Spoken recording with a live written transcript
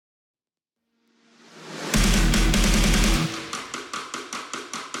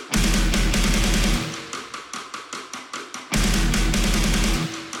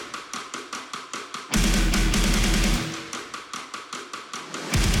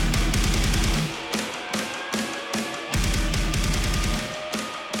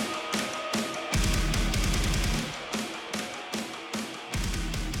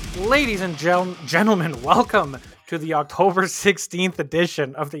Ladies and gentlemen, welcome to the October 16th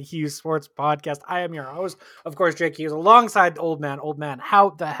edition of the Hughes Sports Podcast. I am your host, of course, Jake Hughes, alongside Old Man. Old Man,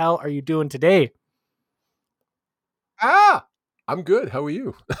 how the hell are you doing today? I'm good. How are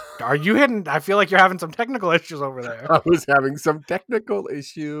you? Are you hitting? I feel like you're having some technical issues over there. I was having some technical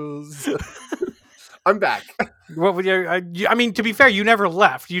issues. I'm back. What would you? I mean, to be fair, you never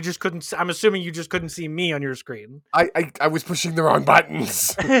left. You just couldn't. I'm assuming you just couldn't see me on your screen. I was pushing the wrong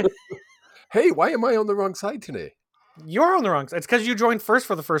buttons. Hey, why am I on the wrong side today? You're on the wrong side. It's because you joined first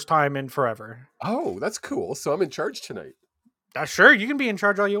for the first time in forever. Oh, that's cool. So I'm in charge tonight. Sure, you can be in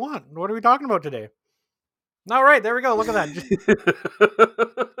charge all you want. What are we talking about today? All right, there we go. Look at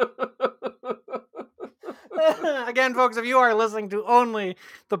that. Again, folks, if you are listening to only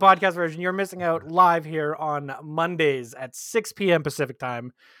the podcast version, you're missing out live here on Mondays at 6 p.m. Pacific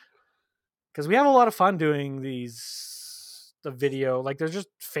time. Because we have a lot of fun doing the video. Like, there's just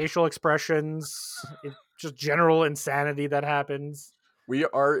facial expressions, just general insanity that happens. We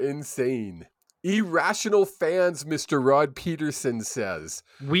are insane. Irrational fans, Mr. Rod Peterson says.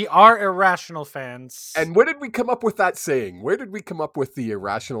 We are irrational fans. And where did we come up with that saying? Where did we come up with the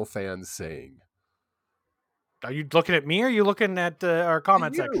irrational fans saying? Are you looking at me or are you looking at our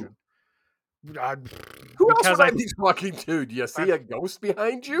comment section? Who else would I be talking to? Do you see a ghost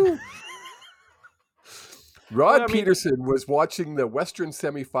behind you? Rod Peterson was watching the Western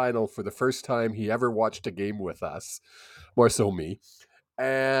semifinal for the first time he ever watched a game with us. More so me.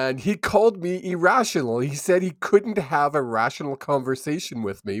 And he called me irrational. He said he couldn't have a rational conversation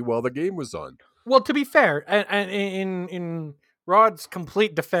with me while the game was on. Well, to be fair, and in Rod's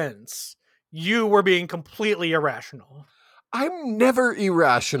complete defense, you were being completely irrational. I'm never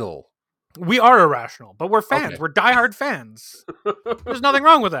irrational. We are irrational, but we're fans. Okay. We're diehard fans. There's nothing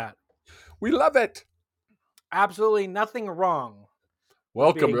wrong with that. We love it. Absolutely nothing wrong.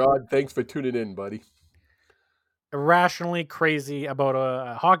 Welcome, Rod. Thanks for tuning in, buddy. Irrationally crazy about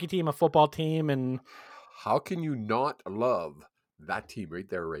a hockey team, a football team, and how can you not love that team right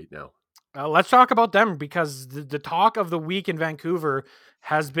there, right now? Let's talk about them because the talk of the week in Vancouver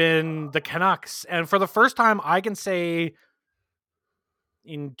has been the Canucks, and for the first time, I can say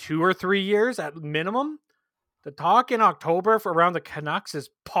in 2 or 3 years at minimum, the talk in October for around the Canucks is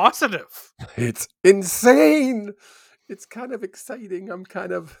positive. It's insane. It's kind of exciting. I'm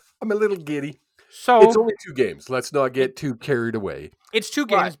a little giddy. So it's only 2 games. Let's not get too carried away. It's 2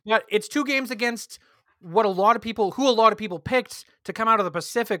 games, but it's 2 games against who a lot of people picked to come out of the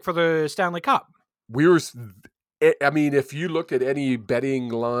Pacific for the Stanley Cup. If you looked at any betting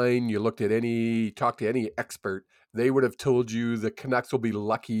line, talked to any expert, they would have told you the Canucks will be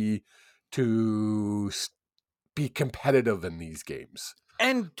lucky to be competitive in these games.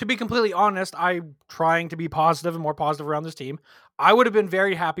 And to be completely honest, I'm trying to be positive and more positive around this team. I would have been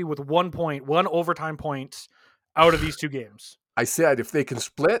very happy with 1 overtime point out of these 2 games. I said, if they can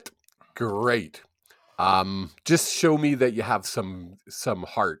split, great. Just show me that you have some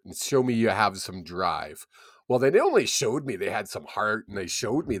heart and show me you have some drive. Well, they not only showed me they had some heart and they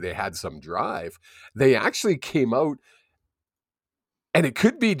showed me they had some drive. They actually came out, and it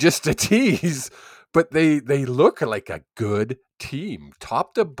could be just a tease, but they look like a good team,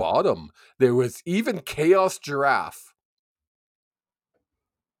 top to bottom. There was even Chaos Giraffe.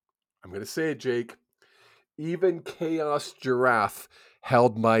 I'm going to say it, Jake. Even Chaos Giraffe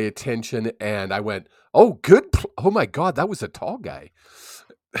held my attention, and I went, oh, good. Oh, my God, that was a tall guy.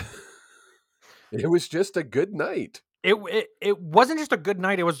 It was just a good night. It wasn't just a good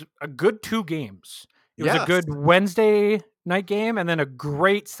night. It was a good 2 games. It was Yes. a good Wednesday night game and then a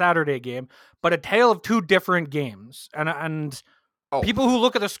great Saturday game, but a tale of 2 different games. And people who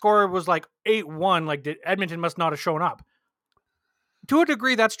look at the score was like 8-1, like Edmonton must not have shown up. To a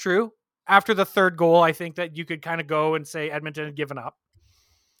degree, that's true. After the 3rd goal, I think that you could kind of go and say Edmonton had given up.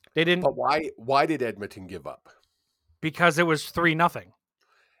 They didn't. But why did Edmonton give up? Because it was 3-0.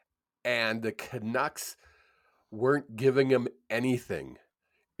 And the Canucks weren't giving them anything.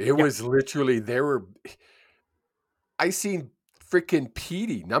 It was literally, I seen freaking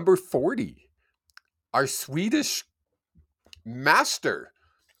Petey, number 40, our Swedish master,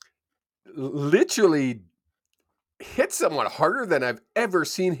 literally hit someone harder than I've ever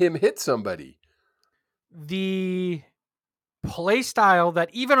seen him hit somebody. The play style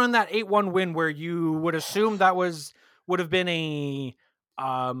that even on that 8-1 win where you would assume that would have been a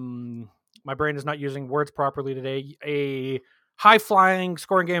my brain is not using words properly today, a high flying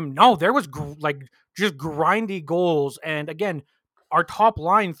scoring game. No, there was just grindy goals, and again, our top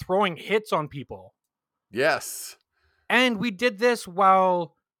line throwing hits on people. Yes. And we did this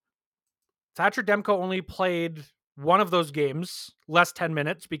while Thatcher Demko only played one of those games, less 10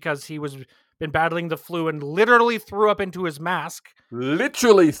 minutes, because he was been battling the flu and literally threw up into his mask.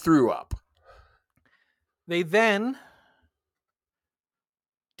 Literally threw up. They then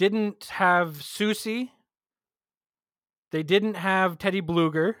didn't have Susie. They didn't have Teddy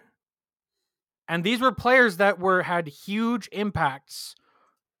Bluger. And these were players that had huge impacts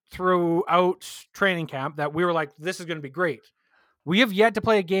throughout training camp that we were like, this is going to be great. We have yet to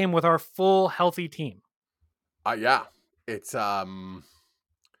play a game with our full healthy team. Yeah. It's Demko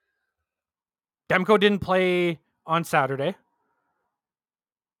didn't play on Saturday.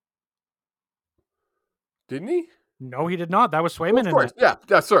 Didn't he? No, he did not. That was Swayman. Of course. Yeah.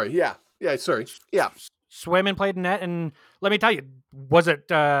 Sorry. Yeah. Sorry. Yeah. Swayman played in net, and let me tell you, was it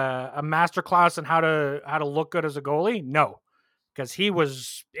a masterclass in how to look good as a goalie? No, because it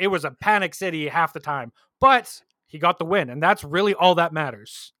was a panic city half the time, but he got the win, and that's really all that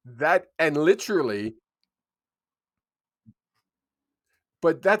matters.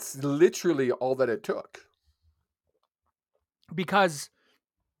 But that's literally all that it took. Because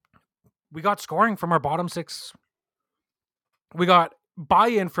we got scoring from our bottom six. We got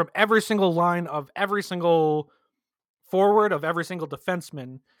buy-in from every single line of every single forward, of every single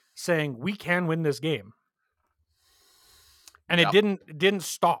defenseman, saying we can win this game. And it didn't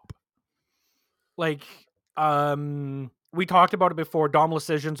stop. Like, we talked about it before, Dom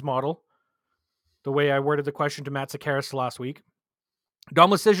Luszczyszyn's model, the way I worded the question to Matt Sakaris last week.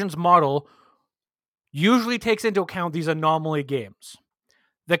 Dom Luszczyszyn's model usually takes into account these anomaly games.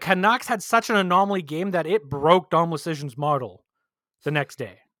 The Canucks had such an anomaly game that it broke Dom Luszczyszyn's model the next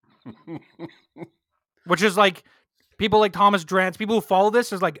day. Which is like, people like Thomas Drance, people who follow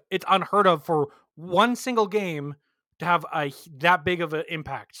this, is like, it's unheard of for one single game to have that big of an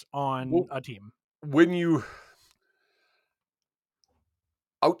impact on a team. When you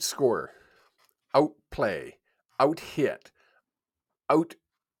outscore, outplay, out-hit, out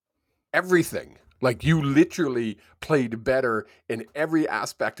everything, like you literally played better in every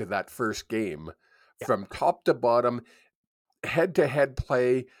aspect of that first game, from top to bottom, head-to-head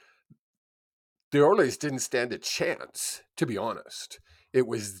play. The Oilers didn't stand a chance, to be honest. It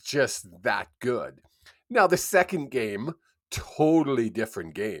was just that good. Now, the second game, totally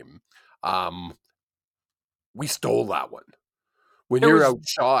different game. We stole that one. When you're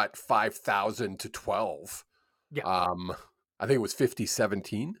outshot 5,000 to 12. Yeah. I think it was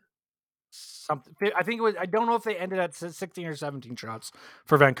 50-17. Something. I think it was. I don't know if they ended at 16 or 17 shots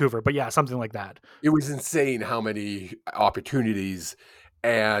for Vancouver, but yeah, something like that. It was insane how many opportunities,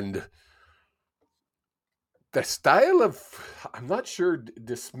 and the style of, I'm not sure,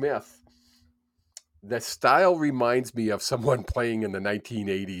 DeSmith. The style reminds me of someone playing in the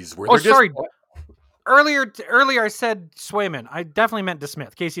 1980s. Where Earlier I said Swayman. I definitely meant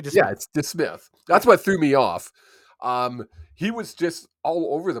DeSmith. Casey DeSmith. Yeah, it's DeSmith. That's what threw me off. He was just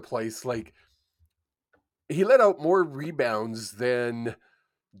all over the place. Like, he let out more rebounds than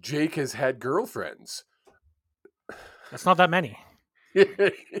Jake has had girlfriends. That's not that many.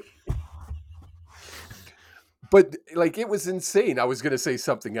 But, like, it was insane. I was going to say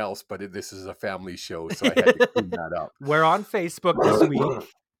something else, but this is a family show, so I had to clean that up. We're on Facebook this week.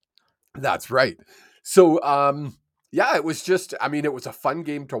 That's right. So, yeah, it was just, it was a fun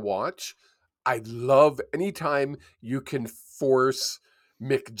game to watch. I love anytime you can force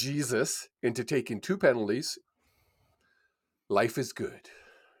McJesus into taking 2 penalties. Life is good.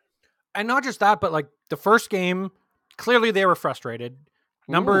 And not just that, but like the first game, clearly they were frustrated.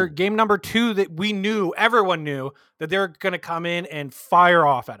 Game number 2, that everyone knew that they're going to come in and fire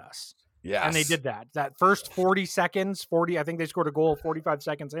off at us. Yes. And they did that. That first 40 seconds, I think they scored a goal 45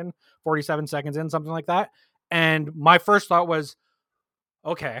 seconds in, 47 seconds in, something like that. And my first thought was,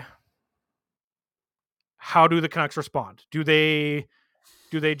 okay, how do the Canucks respond? Do they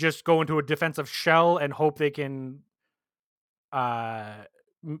just go into a defensive shell and hope they can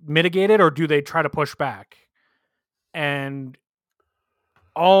mitigate it, or do they try to push back? And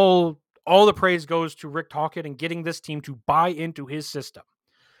all the praise goes to Rick Tocchet and getting this team to buy into his system,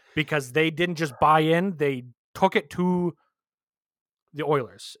 because they didn't just buy in, they took it to the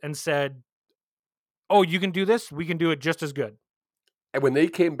Oilers and said, oh, you can do this, we can do it just as good. And when they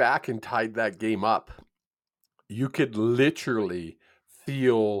came back and tied that game up, you could literally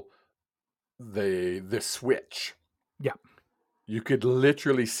feel the switch. Yeah. You could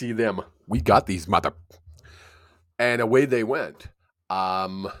literally see them. We got these mother. And away they went.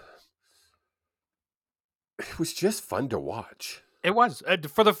 It was just fun to watch. It was.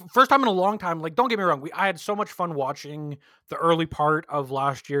 For the first time in a long time, like, don't get me wrong, I had so much fun watching the early part of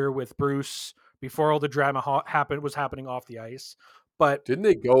last year with Bruce before all the drama was happening off the ice. But didn't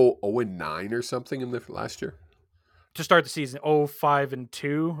they go 0-9 or something in the last year? to start the season.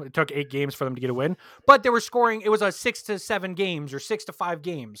 5-2. It took 8 games for them to get a win, but they were scoring. It was a 6 to 7 games or 6 to 5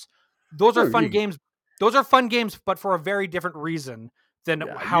 games. Those are fun games. Those are fun games, but for a very different reason than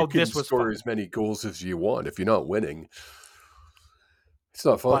how this was score fun. as many goals as you want. If you're not winning, it's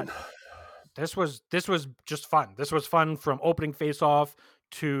not fun. But this was just fun. This was fun from opening faceoff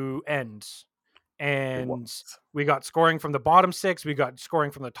to ends. And we got scoring from the bottom 6. We got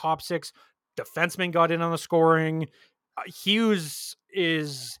scoring from the top 6. Defensemen got in on the scoring. If Hughes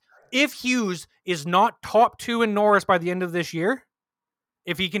is not top 2 in Norris by the end of this year,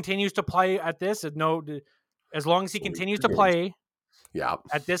 if he continues to play at this, as long as he continues to play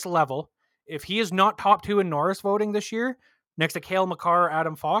at this level, if he is not top 2 in Norris voting this year, next to Cale Makar,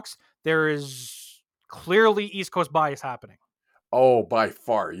 Adam Fox, there is clearly East Coast bias happening. Oh, by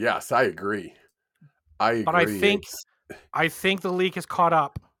far. Yes, I agree. But I think the league has caught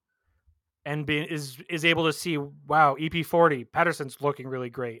up and is able to see, wow, EP40, Pettersson's looking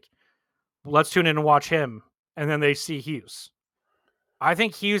really great. Let's tune in and watch him. And then they see Hughes. I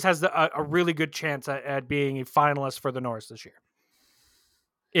think Hughes has a really good chance at being a finalist for the Norris this year,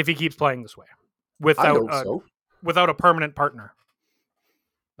 if he keeps playing this way, without a permanent partner.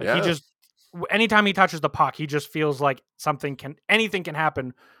 Anytime he touches the puck, he just feels like anything can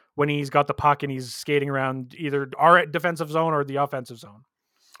happen when he's got the puck and he's skating around either our defensive zone or the offensive zone.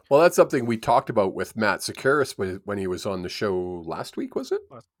 Well, that's something we talked about with Matt Sakaris when he was on the show last week, was it?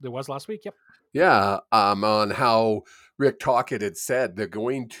 It was last week, yep. Yeah, on how Rick Tocchet had said they're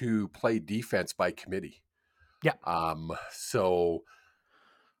going to play defense by committee. Yeah. So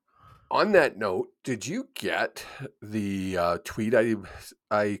on that note, did you get the tweet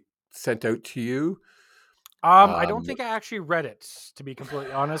I sent out to you? I don't think I actually read it, to be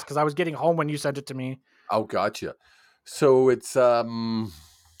completely honest, because I was getting home when you sent it to me. Oh, gotcha. So it's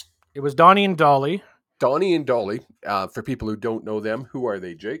it was Donnie and Dolly. Donnie and Dolly. For people who don't know them, who are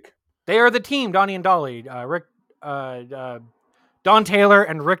they, Jake? They are the team, Donnie and Dolly. Don Taylor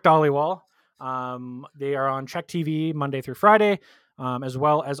and Rick Dollywall. They are on Czech TV Monday through Friday, as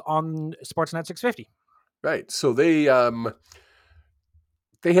well as on Sportsnet 650. Right. So they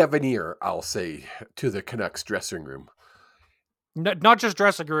have an ear, I'll say, to the Canucks dressing room. Not just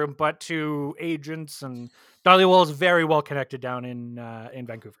dressing room, but to agents, and Dollywall is very well connected down in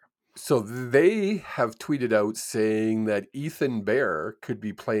Vancouver. So they have tweeted out saying that Ethan Bear could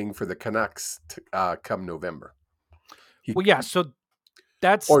be playing for the Canucks come November. So he'll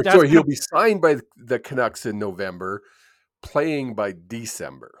be signed by the Canucks in November, playing by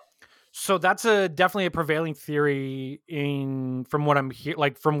December. So that's definitely a prevailing theory from what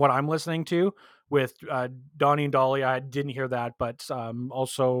I'm listening to with Donnie and Dolly. I didn't hear that, but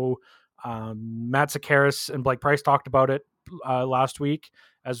also Matt Sakaris and Blake Price talked about it last week,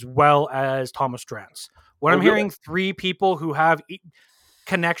 as well as Thomas Drance. I'm hearing 3 people who have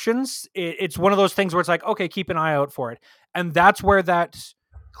connections. It's one of those things where it's like, okay, keep an eye out for it. And that's where that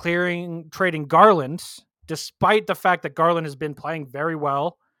trading Garland, despite the fact that Garland has been playing very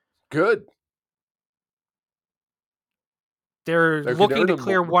well. Good. They're looking to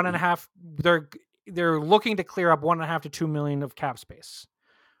clear 1.5. They're looking to clear up 1.5 to 2 million of cap space,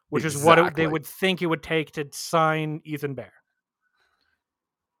 which is what they would think it would take to sign Ethan Bear.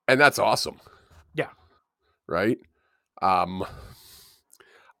 And that's awesome. Yeah. Right. I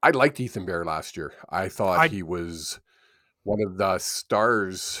liked Ethan Bear last year. I thought he was one of the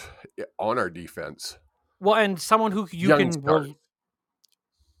stars on our defense. Well, and someone who you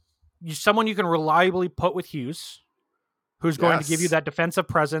can reliably put with Hughes, who's going to give you that defensive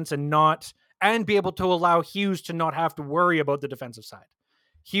presence and be able to allow Hughes to not have to worry about the defensive side.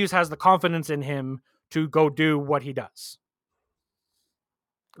 Hughes has the confidence in him to go do what he does.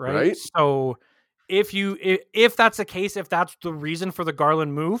 Right? So if that's the case, if that's the reason for the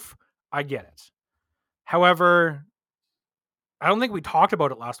Garland move, I get it. However, I don't think we talked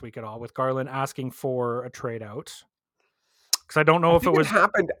about it last week at all with Garland asking for a trade out. Because I don't know if it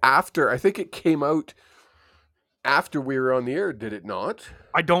happened after. I think it came out after we were on the air, did it not?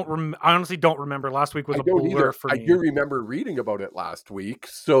 I honestly don't remember. Last week was a blur for me. I do remember reading about it last week.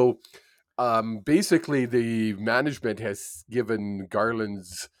 So basically the management has given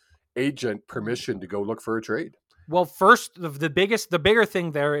Garland's agent permission to go look for a trade. Well, first, the bigger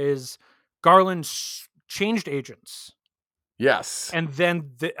thing there is Garland changed agents. Yes. And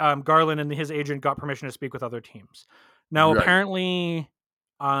then Garland and his agent got permission to speak with other teams. Now, apparently,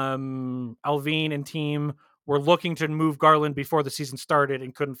 Alvin and team were looking to move Garland before the season started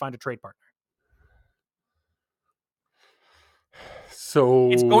and couldn't find a trade partner.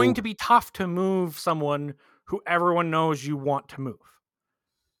 So it's going to be tough to move someone who everyone knows you want to move.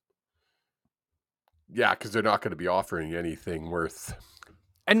 Yeah, because they're not going to be offering anything worth.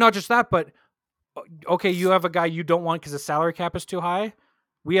 And not just that, but okay, you have a guy you don't want because the salary cap is too high.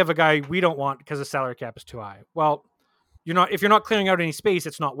 We have a guy we don't want because the salary cap is too high. Well, if you're not clearing out any space,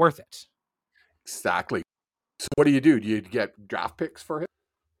 it's not worth it. Exactly. So what do? Do you get draft picks for him?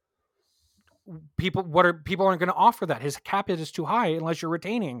 People aren't going to offer that. His cap hit is too high unless you're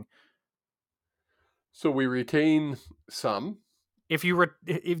retaining. So we retain some. If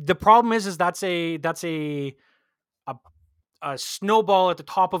the problem is that's a snowball at the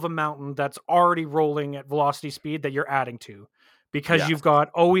top of a mountain that's already rolling at velocity speed that you're adding to, because you've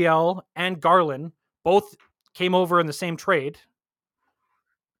got OEL and Garland both came over in the same trade,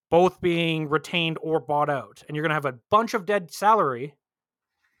 both being retained or bought out, and you're going to have a bunch of dead salary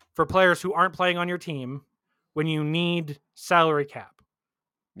for players who aren't playing on your team when you need salary cap.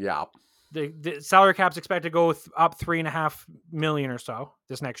 Yeah. The salary cap's expected to go up $3.5 million or so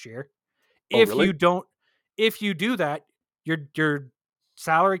this next year. Really? If you do that, your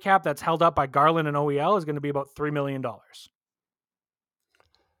salary cap that's held up by Garland and OEL is going to be about $3 million.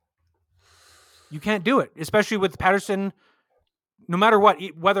 You can't do it, especially with Patterson. No matter what,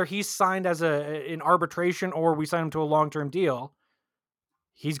 whether he's signed as in arbitration or we sign him to a long-term deal,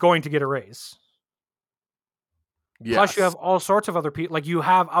 he's going to get a raise. Yes. Plus, you have all sorts of other people. Like, you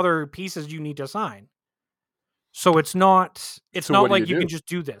have other pieces you need to sign. So it's not like you can just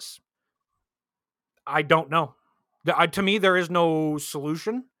do this. I don't know. To me, there is no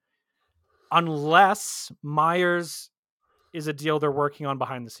solution unless Myers is a deal they're working on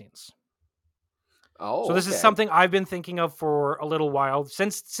behind the scenes. Oh, so this is something I've been thinking of for a little while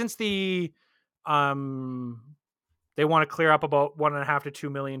since the they want to clear up about $1.5 to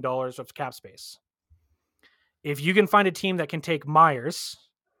 $2 million of cap space. If you can find a team that can take Myers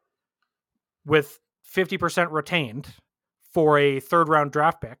with 50% retained for a third round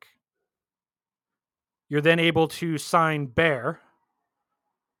draft pick, you're then able to sign Bear.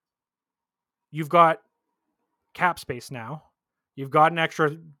 You've got cap space now. You've got an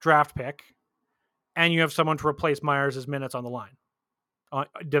extra draft pick, and you have someone to replace Myers' minutes on the line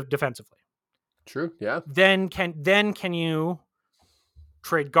defensively. True. Yeah. Then can you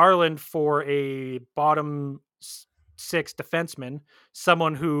trade Garland for a bottom six defenseman,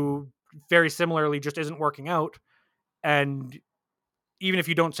 someone who very similarly just isn't working out, and even if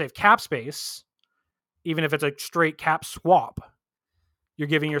you don't save cap space, even if it's a straight cap swap, you're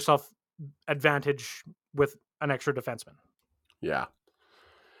giving yourself advantage with an extra defenseman. Yeah.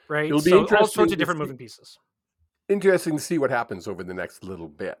 Right? It'll be interesting. All sorts of different moving pieces. Interesting to see what happens over the next little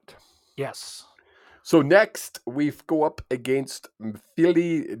bit. Yes. So next, we go up against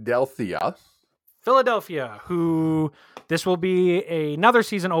Philadelphia, who this will be another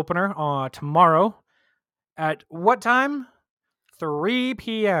season opener tomorrow. At what time? 3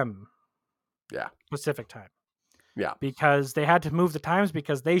 p.m. Yeah. Pacific time. Yeah. Because they had to move the times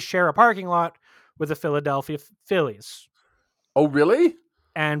because they share a parking lot with the Philadelphia Phillies. Oh, really?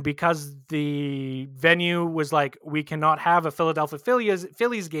 And because the venue was like, we cannot have a Philadelphia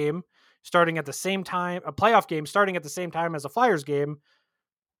Phillies game starting at the same time, a playoff game starting at the same time as a Flyers game,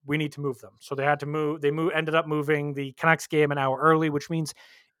 we need to move them. So they had to move. Ended up moving the Canucks game an hour early, which means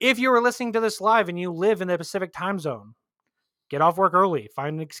if you were listening to this live and you live in the Pacific time zone, get off work early.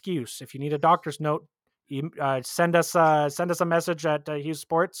 Find an excuse. If you need a doctor's note, send us a message at Hughes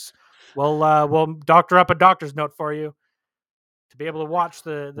Sports. We'll doctor up a doctor's note for you to be able to watch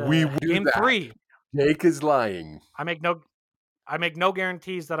the game 3. Jake is lying. I make no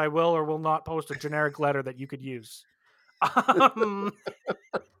guarantees that I will or will not post a generic letter that you could use.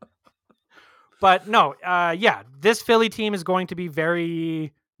 But no, this Philly team is going to be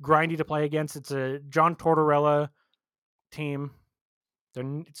very grindy to play against. It's a John Tortorella team.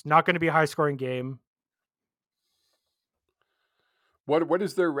 It's not going to be a high-scoring game. What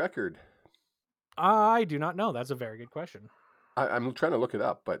is their record? I do not know. That's a very good question. I'm trying to look it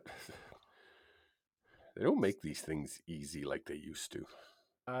up, but they don't make these things easy like they used to.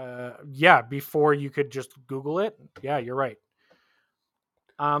 Before you could just Google it. Yeah, you're right.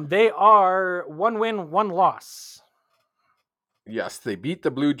 They are 1 win, 1 loss. Yes, they beat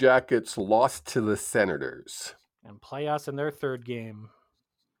the Blue Jackets, lost to the Senators. And play us in their third game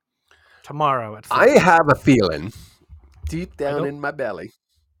tomorrow at 4. I have a feeling deep down in my belly.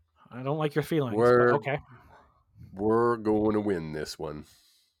 I don't like your feelings, but okay. We're going to win this one.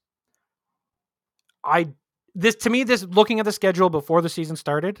 This looking at the schedule before the season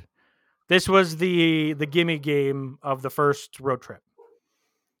started, this was the gimme game of the first road trip.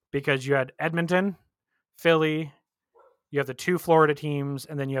 Because you had Edmonton, Philly, you have the 2 Florida teams,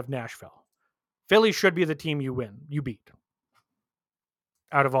 and then you have Nashville. Philly should be the team you beat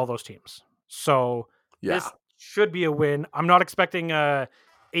out of all those teams. So Yeah. This should be a win. I'm not expecting a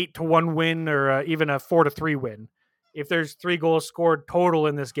 8-1 win or even a 4-3 win. If there's 3 goals scored total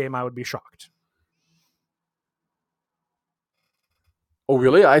in this game, I would be shocked. Oh,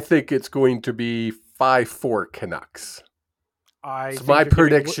 really? I think it's going to be 5-4 Canucks. It's my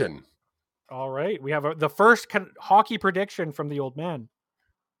prediction. All right. We have the first hockey prediction from the old man.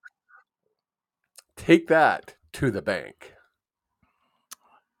 Take that to the bank.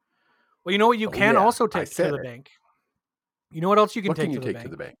 Well, you know what you can also take to the bank? You know what else you can take to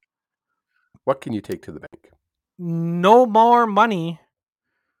the bank? What can you take to the bank? No more money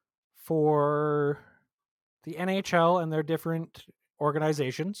for the NHL and their different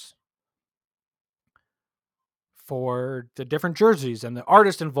organizations for the different jerseys and the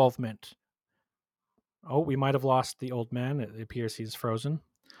artist involvement. Oh, we might have lost the old man. It appears he's frozen.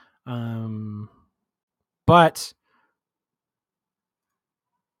 But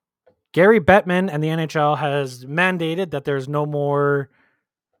Gary Bettman and the NHL has mandated that there's no more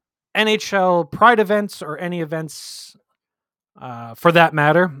NHL Pride events or any events for that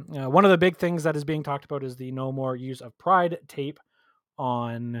matter. One of the big things that is being talked about is the no more use of Pride tape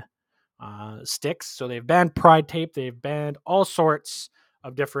on sticks. So they've banned Pride tape. They've banned all sorts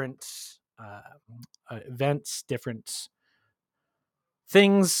of different events, different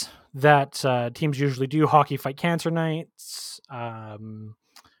things that teams usually do. Hockey Fight Cancer nights,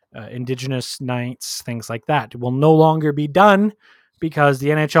 Indigenous nights, things like that. It will no longer be done because the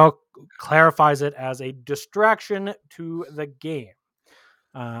NHL clarifies it as a distraction to the game.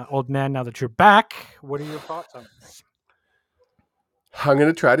 Old man, now that you're back, what are your thoughts on this? I'm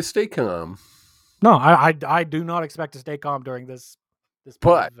going to try to stay calm. No, I do not expect to stay calm during this bit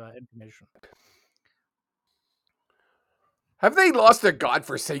of information. Have they lost their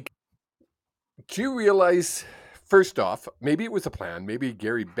godforsaken? Do you realize, first off, maybe it was a plan. Maybe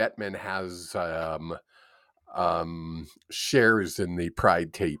Gary Bettman has shares in the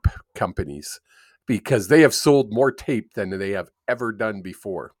Pride tape companies because they have sold more tape than they have ever done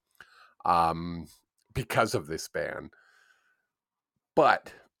before because of this ban.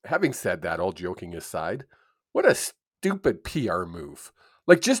 But having said that, all joking aside, what a stupid PR move.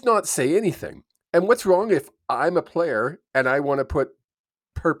 Like, just not say anything. And what's wrong if I'm a player and I want to put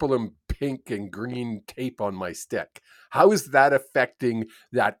purple and pink and green tape on my stick? How is that affecting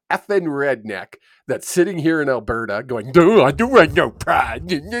that effing redneck that's sitting here in Alberta going, "No, I do have no pride."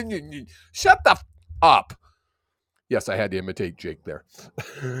 Shut the up. Yes, I had to imitate Jake there.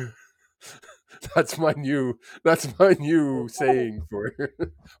 That's my new saying for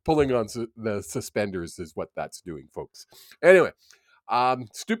pulling on the suspenders is what that's doing, folks. Anyway,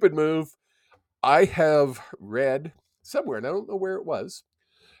 stupid move. I have read somewhere, and I don't know where it was,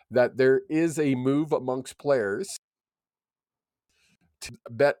 that there is a move amongst players to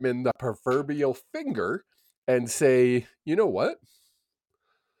Bettman the proverbial finger and say, you know what?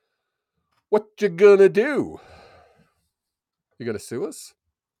 What you gonna do? You gonna sue us?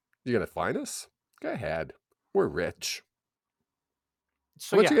 You gonna fine us? Go ahead. We're rich.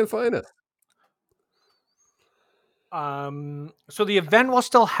 So what you gonna fine us? So the event will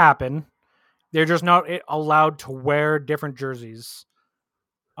still happen. They're just not allowed to wear different jerseys.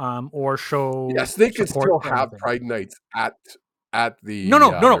 Or show. Yes, they could still have Pride nights at the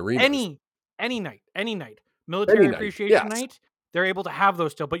no. arenas. Any night. Military Appreciation Night. They're able to have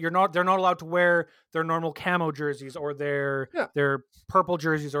those still, but they're not allowed to wear their normal camo jerseys or their purple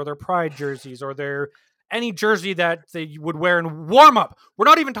jerseys or their Pride jerseys or their any jersey that they would wear in warm up. We're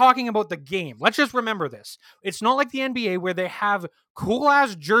not even talking about the game. Let's just remember this. It's not like the NBA where they have cool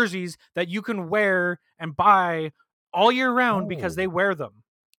ass jerseys that you can wear and buy all year round because they wear them.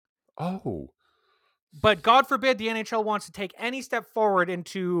 Oh. But God forbid the NHL wants to take any step forward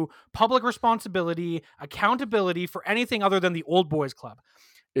into public responsibility, accountability for anything other than the old boys club.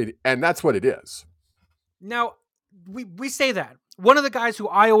 And that's what it is. Now, we say that. One of the guys who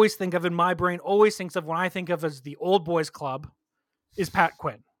I always think of in my brain, always thinks of when I think of as the old boys club is Pat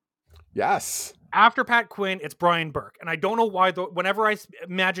Quinn. Yes. After Pat Quinn, it's Brian Burke. And I don't know why, whenever I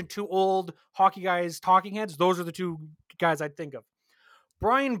imagine two old hockey guys talking heads, those are the two guys I think of.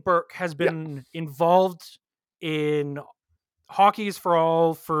 Brian Burke has been involved in Hockey's for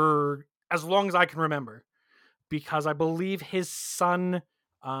All for as long as I can remember, because I believe his son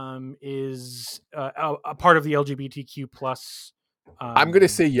is a part of the LGBTQ plus. I'm going to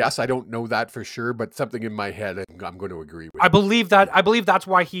say yes. I don't know that for sure, but something in my head, I'm going to agree with. I believe that's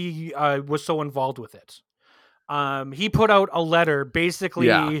why he was so involved with it. He put out a letter basically.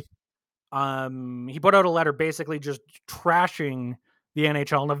 He put out a letter basically just trashing the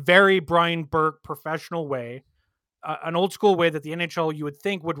NHL in a very Brian Burke professional way, an old school way that the NHL you would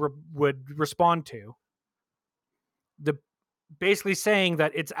think would respond to. the basically saying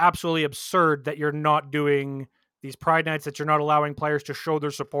that it's absolutely absurd that you're not doing these Pride nights, that you're not allowing players to show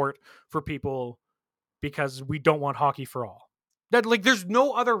their support for people because we don't want hockey for all. That like there's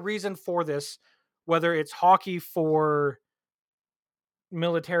no other reason for this, whether it's hockey for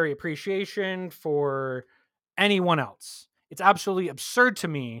military appreciation, for anyone else. It's absolutely absurd to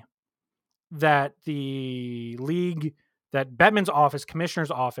me that the league, that Bettman's office, commissioner's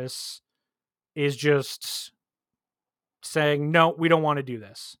office, is just saying, no, we don't want to do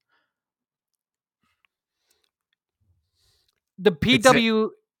this. The PW,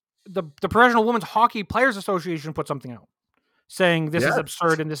 the Professional Women's Hockey Players Association put something out saying this is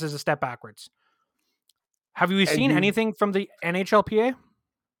absurd and this is a step backwards. Have you seen anything from the NHLPA?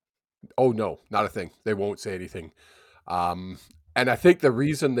 Oh, no, not a thing. They won't say anything. And I think the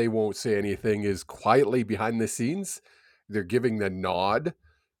reason they won't say anything is quietly behind the scenes, they're giving the nod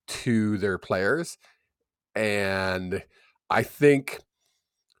to their players. And I think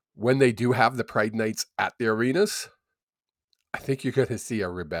when they do have the Pride Nights at the arenas, I think you're going to see a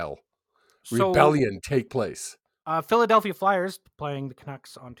rebellion take place. Philadelphia Flyers playing the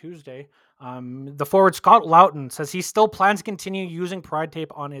Canucks on Tuesday. The forward Scott Loughton says he still plans to continue using Pride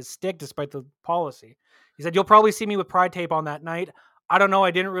tape on his stick despite the policy. He said, you'll probably see me with Pride tape on that night. I don't know.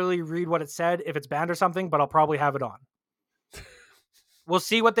 I didn't really read what it said, if it's banned or something, but I'll probably have it on. We'll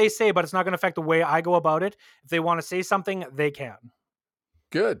see what they say, but it's not going to affect the way I go about it. If they want to say something, they can.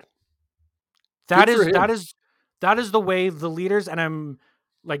 Good. That is the way the leaders, and I'm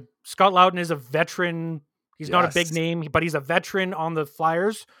like, Scott Loughton is a veteran. He's not a big name, but he's a veteran on the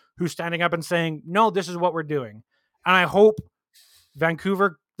Flyers who's standing up and saying, no, this is what we're doing. And I hope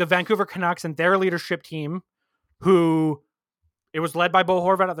the Vancouver Canucks and their leadership team, who it was led by Bo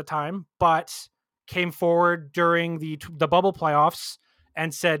Horvat at the time, but came forward during the bubble playoffs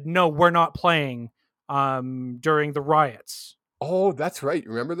and said, no, we're not playing during the riots. Oh, that's right.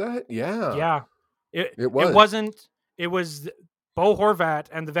 Remember that? Yeah. Yeah. It was Bo Horvat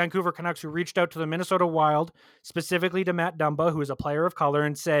and the Vancouver Canucks who reached out to the Minnesota Wild, specifically to Matt Dumba, who is a player of color,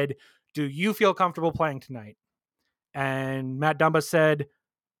 and said, do you feel comfortable playing tonight? And Matt Dumba said,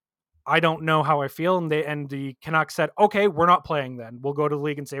 I don't know how I feel. And the Canucks said, okay, we're not playing then. We'll go to the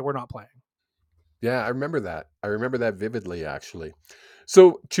league and say we're not playing. Yeah, I remember that. I remember that vividly, actually.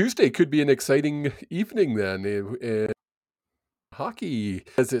 So Tuesday could be an exciting evening then in hockey,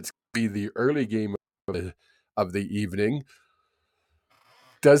 as it's be the early game of the evening.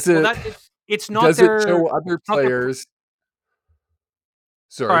 Does it? Well, it's not. Does it show other players?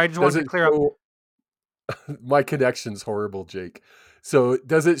 Sorry, I just wanted to clear up. My connection's horrible, Jake. So,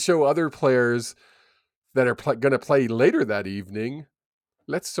 does it show other players that are going to play later that evening?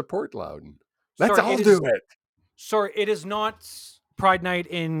 Let's support Loughton. Let's all do it. Sorry, it is not Pride Night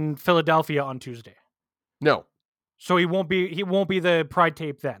in Philadelphia on Tuesday. No. So he won't be the Pride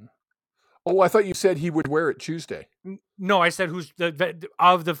tape then. Oh, I thought you said he would wear it Tuesday. No, I said who's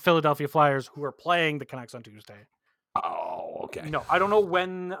of the Philadelphia Flyers who are playing the Canucks on Tuesday. Oh, okay. No, I don't know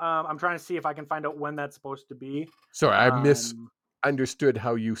when. I'm trying to see if I can find out when that's supposed to be. Sorry, I misunderstood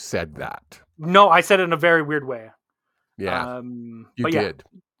how you said that. No, I said it in a very weird way. Yeah, you did.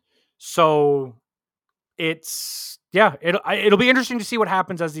 Yeah. So it'll be interesting to see what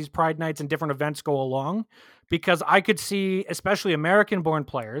happens as these Pride nights and different events go along, because I could see, especially American-born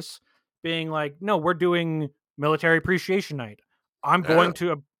players, being like, no, we're doing military appreciation night. I'm going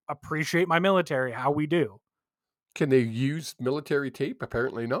to appreciate my military, how we do. Can they use military tape?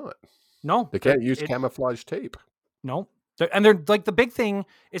 Apparently not. No. They can't use camouflage tape. No. And they're like, the big thing,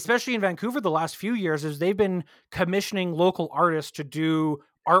 especially in Vancouver the last few years, is they've been commissioning local artists to do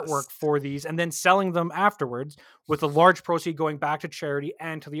artwork for these and then selling them afterwards, with a large proceed going back to charity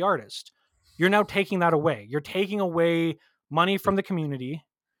and to the artist. You're now taking that away. You're taking away money from the community.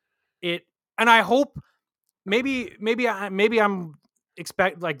 And I hope maybe I'm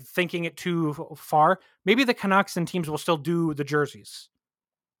thinking it too far. Maybe the Canucks and teams will still do the jerseys.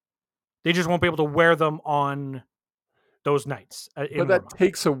 They just won't be able to wear them on those nights. But that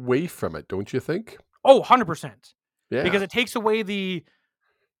takes away from it, don't you think? Oh, 100%. Yeah. Because it takes away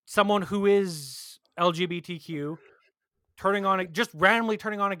someone who is LGBTQ just randomly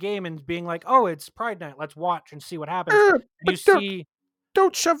turning on a game and being like, oh, it's Pride Night, let's watch and see what happens.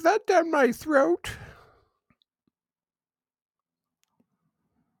 Don't shove that down my throat.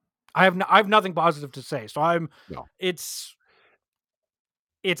 I have nothing positive to say. So it's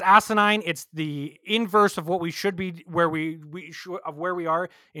asinine. It's the inverse of what we should be, where we are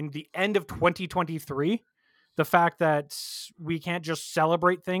in the end of 2023. The fact that we can't just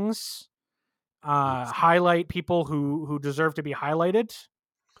celebrate things, highlight people who deserve to be highlighted.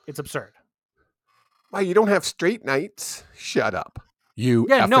 It's absurd. Why, you don't have straight nights? Shut up, you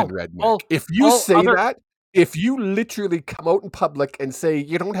Yeah, effing no. redneck. If you All say other that, if you literally come out in public and say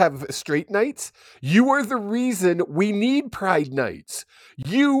you don't have straight nights, you are the reason we need pride nights.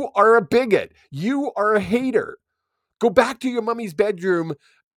 You are a bigot. You are a hater. Go back to your mummy's bedroom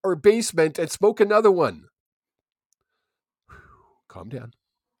or basement and smoke another one. Calm down.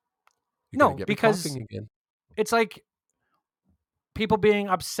 You're going to no, get me because coughing again. it's like people being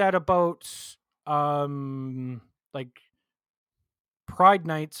upset about like pride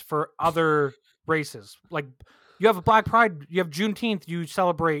nights for other races. Like you have a Black Pride, you have Juneteenth, you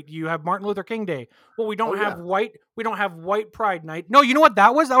celebrate, you have Martin Luther King Day. Well, we don't have white pride night. No, you know what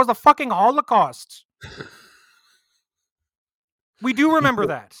that was? That was the fucking Holocaust. We do remember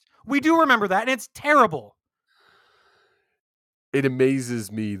that. We do remember that, and it's terrible. It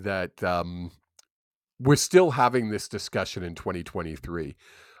amazes me that we're still having this discussion in 2023.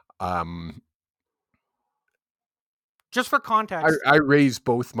 Just for context, I raised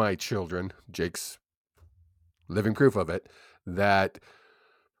both my children, Jake's living proof of it, that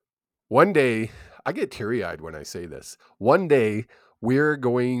one day, I get teary-eyed when I say this, one day we're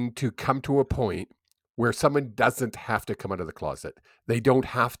going to come to a point where someone doesn't have to come out of the closet. They don't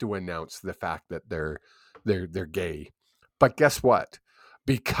have to announce the fact that they're gay. But guess what?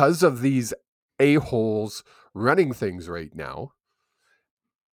 Because of these a-holes running things right now,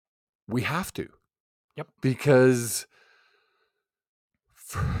 we have to. Yep. Because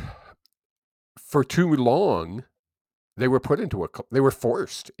for too long, they were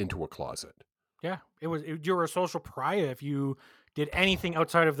forced into a closet. Yeah, you were a social pariah if you did anything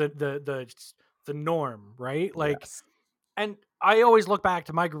outside of the norm, right? Like, Yes. and I always look back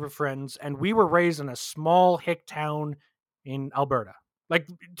to my group of friends, and we were raised in a small hick town in Alberta. Like,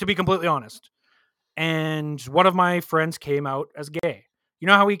 to be completely honest. And one of my friends came out as gay. You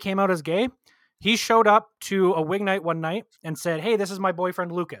know how he came out as gay? He showed up to a wing night one night and said, "Hey, this is my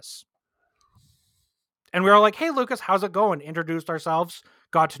boyfriend Lucas." And we were like, "Hey, Lucas, how's it going?" Introduced ourselves,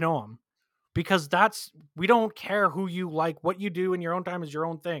 got to know him. Because we don't care who you like. What you do in your own time is your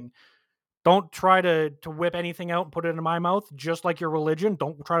own thing. Don't try to whip anything out and put it in my mouth, just like your religion.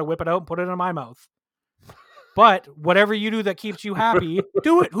 Don't try to whip it out and put it in my mouth. But whatever you do that keeps you happy,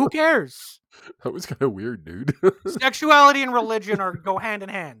 do it. Who cares? That was kind of weird, dude. Sexuality and religion go hand in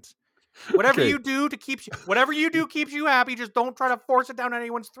hand. Whatever Okay. you do keeps you happy. Just don't try to force it down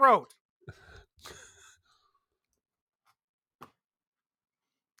anyone's throat.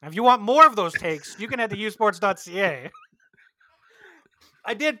 If you want more of those takes, you can head to hughesports.ca.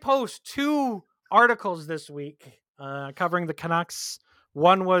 I did post 2 articles this week covering the Canucks.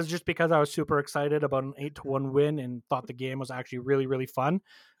 One was just because I was super excited about an 8-1 win and thought the game was actually really, really fun.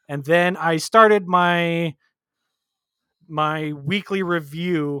 And then I started my weekly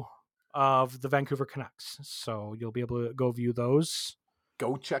review of the Vancouver Canucks. So you'll be able to go view those.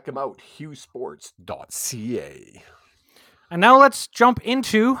 Go check them out, hughesports.ca. And now let's jump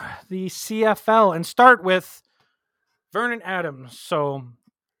into the CFL and start with Vernon Adams. So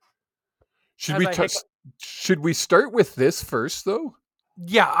Should we start with this first, though?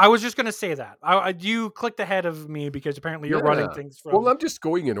 yeah, I was just going to say that. You clicked ahead of me because apparently you're running things from... Well, I'm just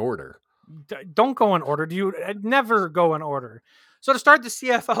going in order. Don't go in order. Never go in order. So to start the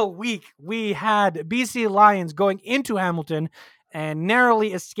CFL week, we had BC Lions going into Hamilton and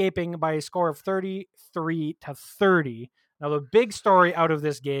narrowly escaping by a score of 33-30. Now, the big story out of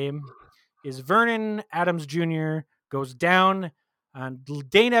this game is Vernon Adams Jr. goes down, and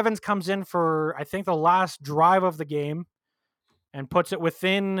Dane Evans comes in for, I think, the last drive of the game and puts it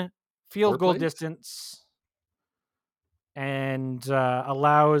within field goal distance and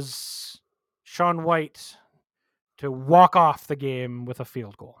allows Sean White to walk off the game with a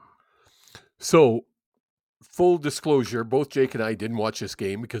field goal. So, full disclosure, both Jake and I didn't watch this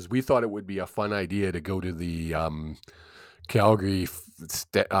game because we thought it would be a fun idea to go to the Calgary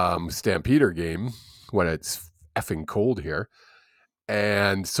Stampeder game when it's effing cold here.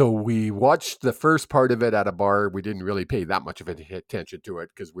 And so we watched the first part of it at a bar. We didn't really pay that much of attention to it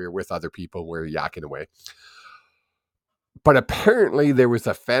because we were with other people. We were yakking away. But apparently there was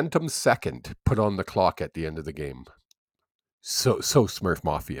a phantom second put on the clock at the end of the game. So Smurf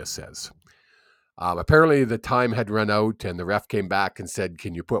Mafia says. Apparently the time had run out and the ref came back and said,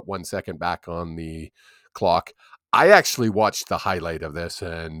 "Can you put 1 second back on the clock?" I actually watched the highlight of this,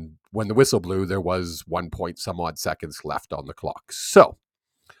 and when the whistle blew, there was 1 point some odd seconds left on the clock. So,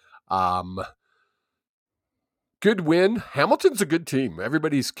 good win. Hamilton's a good team.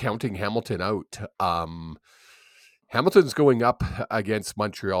 Everybody's counting Hamilton out. Hamilton's going up against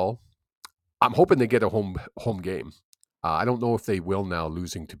Montreal. I'm hoping they get a home game. I don't know if they will now,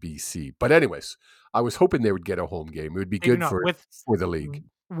 losing to BC. But anyways, I was hoping they would get a home game. It would be They do good not. for the league.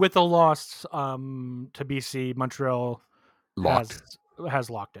 With a loss to BC, Montreal Locked. has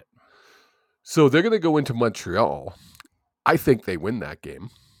locked it. So they're going to go into Montreal. I think they win that game.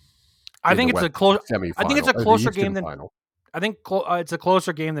 I think it's a close semifinal. I think it's a closer game than final. I think it's a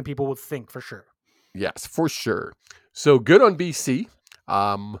closer game than people would think, for sure. Yes, for sure. So good on BC.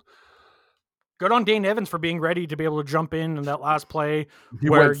 Good on Dane Evans for being ready to be able to jump in that last play. He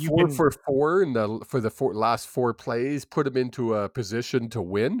went 4 for 4 for the last 4 plays, put him into a position to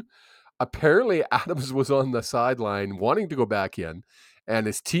win. Apparently, Adams was on the sideline wanting to go back in, and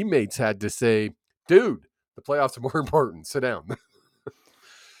his teammates had to say, "Dude, the playoffs are more important. Sit down."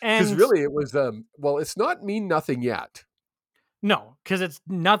 Because really, it was it's not mean nothing yet. No, because it's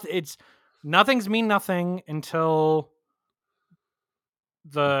nothing. Nothing's mean nothing until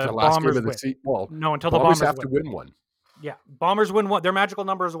the last Bombers game of the win. No, until Bombers the Bombers have to win one. Yeah, Bombers win one. Their magical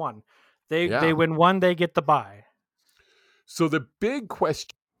number is 1. They win 1, they get the bye. So the big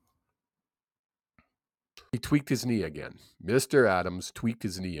question: he tweaked his knee again. Mr. Adams tweaked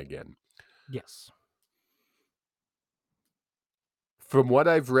his knee again. Yes. From what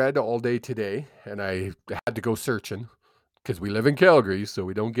I've read all day today, and I had to go searching because we live in Calgary, so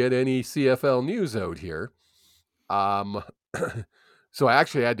we don't get any CFL news out here. So I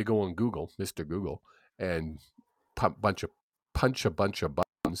actually had to go on Google, Mr. Google, and punch a bunch of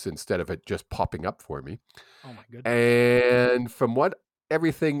buttons instead of it just popping up for me. Oh my goodness. And from what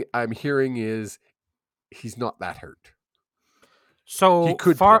everything I'm hearing is he's not that hurt. So he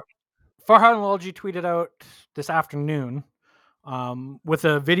could Farhan Lalji tweeted out this afternoon with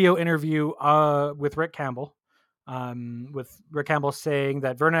a video interview with Rick Campbell. With Rick Campbell saying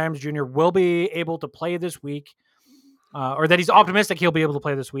that Vernon Adams Jr. will be able to play this week. Or that he's optimistic he'll be able to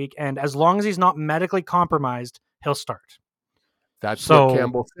play this week, and as long as he's not medically compromised, he'll start. That's what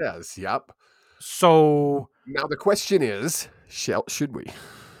Campbell says. Yep. So now the question is, should we?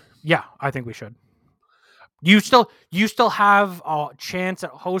 Yeah, I think we should. You still have a chance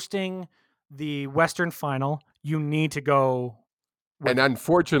at hosting the Western Final. You need to go. And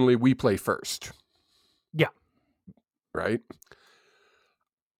unfortunately, we play first. Yeah. Right.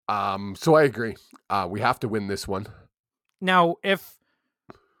 So I agree. We have to win this one. Now, if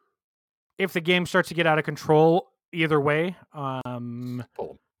the game starts to get out of control, either way,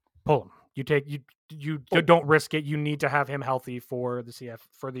 pull him. You don't risk it. You need to have him healthy for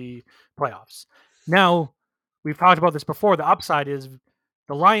the playoffs. Now, we've talked about this before. The upside is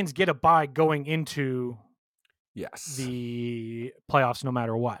the Lions get a bye going into the playoffs, no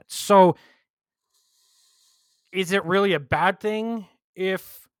matter what. So, is it really a bad thing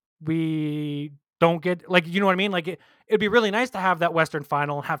if we don't get, like, you know what I mean? Like, it'd be really nice to have that Western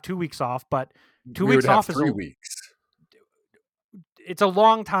Final and have 2 weeks off, but 2 weeks off is 3 weeks. It's a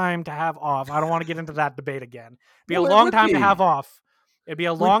long time to have off. I don't want to get into that debate again. It'd be a long time to have off. It'd be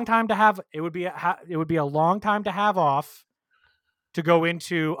a long time to have. It would be a long time to have off to go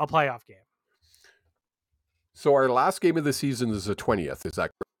into a playoff game. So our last game of the season is the 20th. Is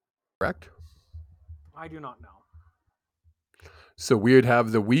that correct? I do not know. So we'd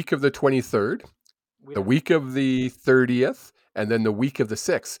have the week of the 23rd, the week of the 30th, and then the week of the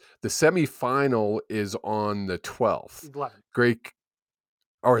 6th. The semifinal is on the 12th. 11th. Great.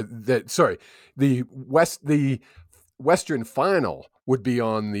 Or the Western Final would be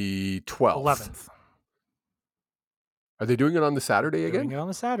on the 12th. 11th. Are they doing it on the Saturday again? Doing it on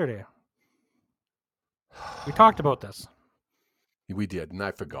the Saturday. We talked about this. We did, and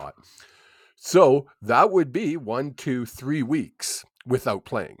I forgot. So that would be 1, 2, 3 weeks without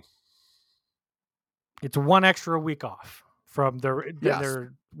playing. It's 1 extra week off from their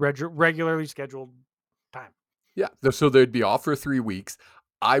regularly scheduled time. Yeah, so they'd be off for 3 weeks.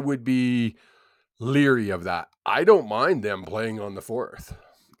 I would be leery of that. I don't mind them playing on the 4th.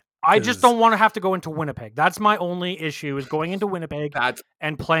 I just don't want to have to go into Winnipeg. That's my only issue, is going into Winnipeg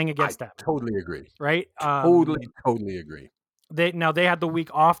and playing against them. Totally agree. Right? Totally agree. They had the week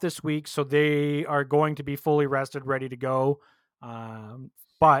off this week, so they are going to be fully rested, ready to go.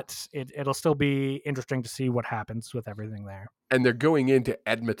 But it'll still be interesting to see what happens with everything there. And they're going into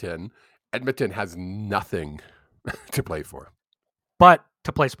Edmonton. Edmonton has nothing to play for. But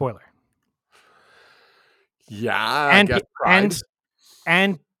to play spoiler. Yeah,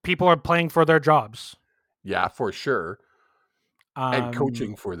 and people are playing for their jobs. Yeah, for sure. And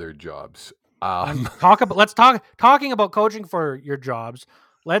coaching for their jobs. Talking about coaching for your jobs.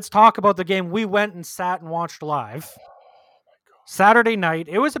 Let's talk about the game we went and sat and watched live. Oh my God. Saturday night.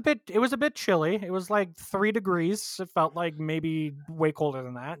 It was a bit chilly. It was like 3 degrees. It felt like maybe way colder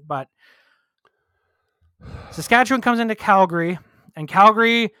than that. But Saskatchewan comes into Calgary, and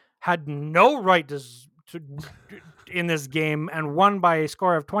Calgary had no right to in this game and won by a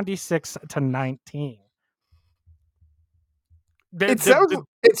score of 26-19. It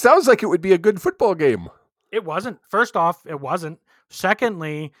sounds like it would be a good football game. It wasn't. First off, it wasn't.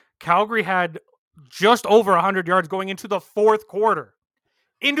 Secondly, Calgary had just over 100 yards going into the fourth quarter.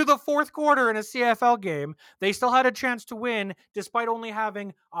 Into the fourth quarter in a CFL game, they still had a chance to win despite only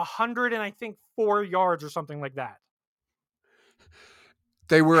having 100 and I think 4 yards or something like that.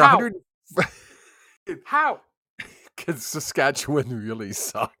 They were How? 100. How? Because Saskatchewan really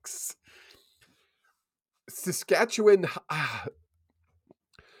sucks. Saskatchewan.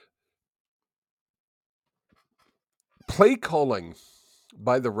 Play calling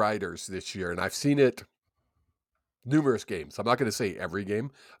by the Riders this year, and I've seen it numerous games. I'm not going to say every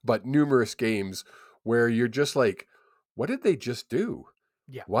game, but numerous games where you're just like, what did they just do?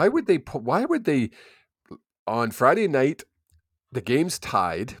 Yeah. Why would they on Friday night, the game's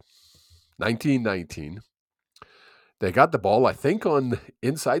tied 19-19. They got the ball, I think, on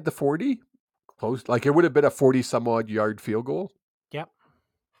inside the 40, close. Like it would have been a 40 some odd yard field goal. Yep.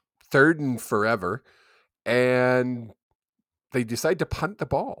 Third and forever. And they decide to punt the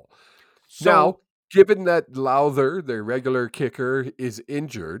ball. So, now, given that Lowther, their regular kicker, is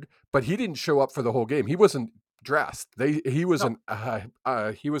injured, but he didn't show up for the whole game. He wasn't dressed. He was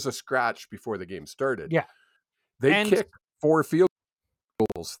a scratch before the game started. Yeah. They kicked 4 field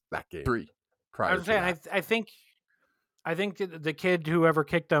goals that game. 3 prior to that. I think the kid whoever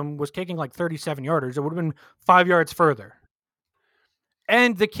kicked them was kicking like 37 yarders. It would have been 5 yards further.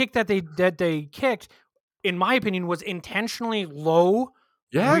 And the kick that they kicked, in my opinion, was intentionally low,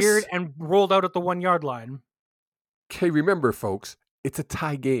 weird, and rolled out at the 1 yard line. Okay, remember, folks, it's a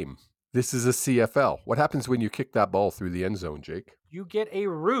tie game. This is a CFL. What happens when you kick that ball through the end zone, Jake? You get a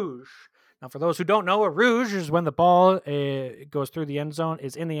rouge. Now, for those who don't know, a rouge is when the ball goes through the end zone,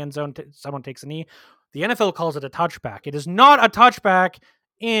 is in the end zone, someone takes a knee. The NFL calls it a touchback. It is not a touchback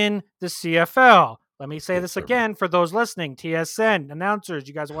in the CFL. Let me say this again for those listening. TSN, announcers,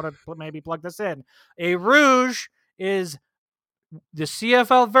 you guys want to maybe plug this in. A rouge is the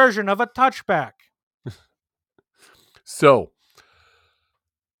CFL version of a touchback. So,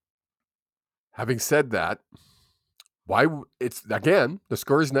 having said that, the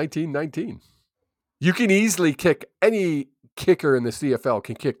score is 19-19. You can easily any kicker in the CFL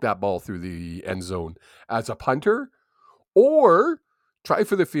can kick that ball through the end zone as a punter, or try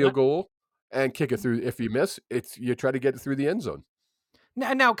for the field goal and kick it through. If you miss, you try to get it through the end zone.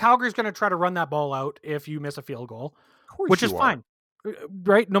 Now Calgary's going to try to run that ball out if you miss a field goal, which is fine,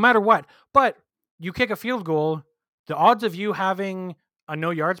 right? No matter what. But you kick a field goal, the odds of you having a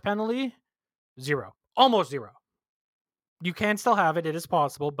no yards penalty, 0, almost 0. You can still have it. It is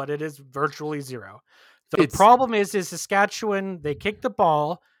possible, but it is virtually 0. The problem is Saskatchewan, they kicked the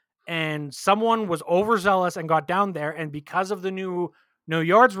ball and someone was overzealous and got down there. And because of the new no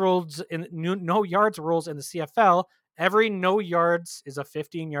yards rules in the CFL, every no yards is a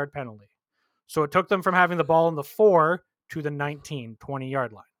 15-yard penalty. So it took them from having the ball in the 4 to the 19,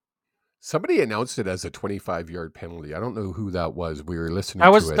 20-yard line. Somebody announced it as a 25-yard penalty. I don't know who that was. We were listening to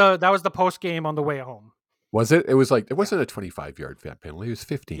it. That was the post game on the way home. Was it? It was like, it wasn't a 25-yard penalty. It was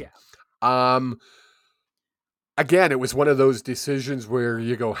 15. Yeah. Again, it was one of those decisions where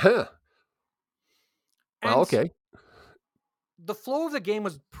you go, well, okay. The flow of the game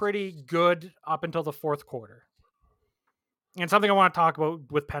was pretty good up until the fourth quarter. And something I want to talk about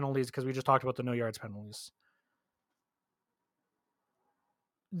with penalties, because we just talked about the no yards penalties.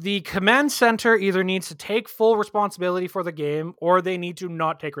 The command center either needs to take full responsibility for the game, or they need to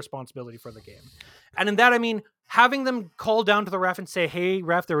not take responsibility for the game. And in that, I mean, having them call down to the ref and say, hey,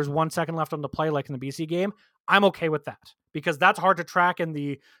 ref, there was 1 second left on the play, like in the BC game, I'm okay with that. Because that's hard to track, and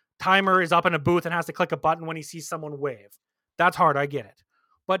the timer is up in a booth and has to click a button when he sees someone wave. That's hard, I get it.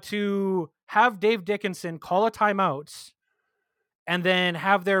 But to have Dave Dickinson call a timeout and then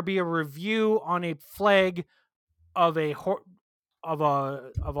have there be a review on a flag of a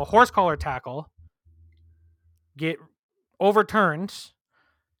horse collar tackle get overturned,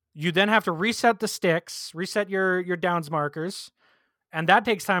 you then have to reset the sticks, reset your downs markers, and that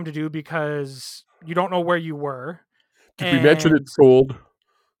takes time to do because you don't know where you were. Did we mention it's cold?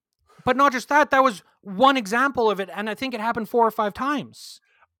 But not just that, that was one example of it, and I think it happened 4 or 5 times.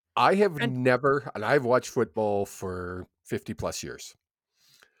 I have never, and I've watched football for 50 plus years.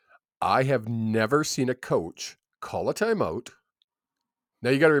 I have never seen a coach call a timeout.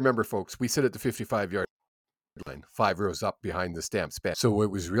 Now you got to remember, folks, we sit at the 55-yard line, 5 rows up behind the stamp span. So it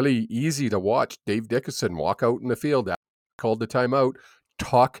was really easy to watch Dave Dickinson walk out in the field, called the timeout,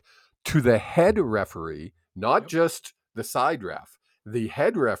 talk to the head referee, not just the side ref. the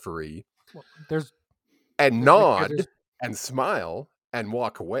head referee Well, and just to be clear, nod and smile and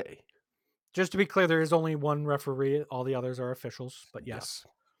walk away. there is only one referee. All the others are officials. But yes.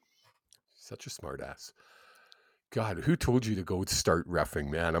 Such a smart ass. God, who told you to go start reffing,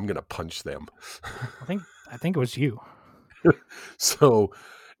 man? I'm gonna punch them. I think it was you. So,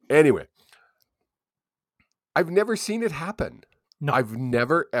 anyway, I've never seen it happen. No. I've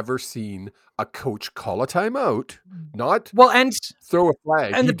never ever seen a coach call a timeout, not and throw a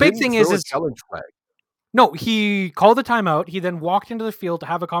flag. and He the big didn't thing throw a is challenge flag. no, he called the timeout. He then walked into the field to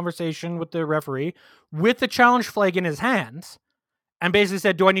have a conversation with the referee with the challenge flag in his hands and basically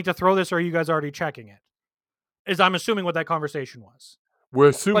said, "Do I need to throw this or are you guys already checking it?" Is I'm assuming what that conversation was. We're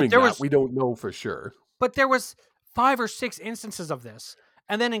assuming that. We don't know for sure. But there was 5 or 6 instances of this.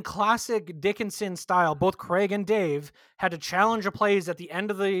 And then in classic Dickinson style, both Craig and Dave had to challenge a plays at the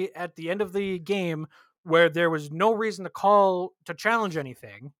end of the game where there was no reason to challenge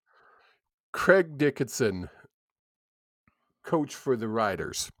anything. Craig Dickinson, coach for the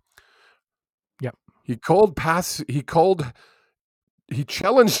Riders. Yep. He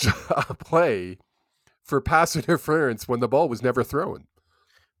challenged a play for pass interference when the ball was never thrown.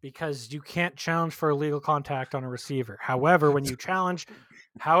 Because you can't challenge for illegal contact on a receiver. However, when you challenge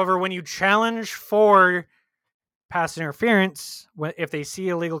for pass interference, if they see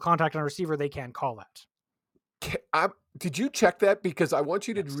illegal contact on a receiver, they can call that. Did you check that? Because I want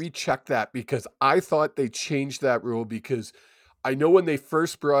you to recheck that, because I thought they changed that rule, because I know when they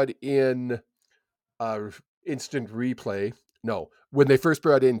first brought in instant replay, when they first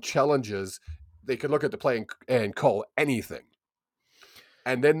brought in challenges, they could look at the play and call anything.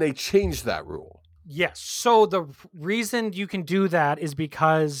 And then they changed that rule. Yes. So the reason you can do that is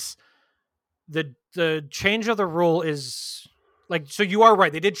because the change of the rule is so you are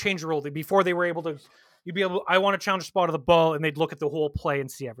right. They did change the rule. Before they were able to, I want to challenge the spot of the ball, and they'd look at the whole play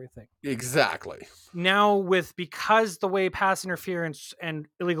and see everything. Exactly. Now because the way pass interference and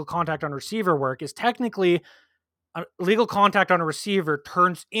illegal contact on receiver work is technically illegal contact on a receiver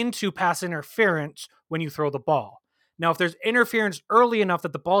turns into pass interference when you throw the ball. Now, if there's interference early enough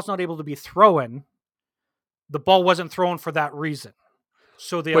that the ball's not able to be thrown, the ball wasn't thrown for that reason.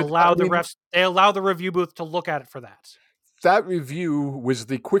 So they allow the review booth to look at it for that. That review was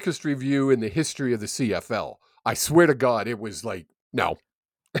the quickest review in the history of the CFL. I swear to God, it was no.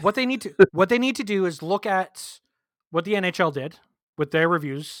 What they need to do is look at what the NHL did with their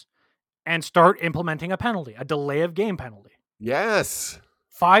reviews and start implementing a penalty, a delay of game penalty. Yes.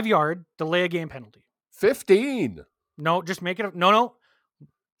 5-yard delay of game penalty. 15. No, just make it no.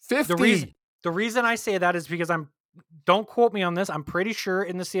 50. The reason I say that is because don't quote me on this. I'm pretty sure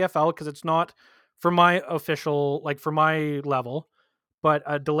in the CFL, because it's not for my official, for my level, but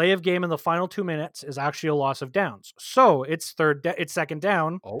a delay of game in the final 2 minutes is actually a loss of downs. So it's second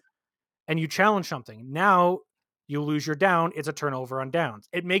down, and you challenge something. Now you lose your down. It's a turnover on downs.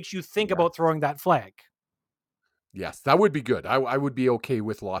 It makes you think about throwing that flag. Yes, that would be good. I would be okay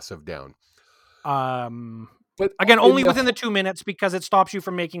with loss of down. But again, only within the 2 minutes, because it stops you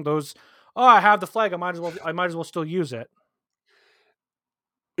from making those. Oh, I have the flag. I might as well still use it.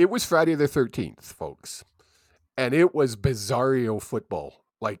 It was Friday the 13th, folks, and it was bizarro football.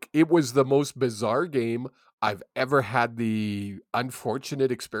 It was the most bizarre game I've ever had the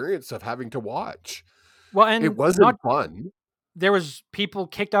unfortunate experience of having to watch. Well, and it wasn't fun. There was people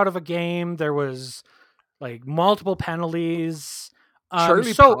kicked out of a game. There was multiple penalties.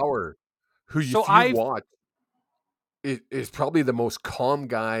 Charlie Power, who if you watch, is probably the most calm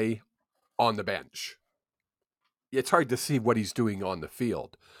guy on the bench. It's hard to see what he's doing on the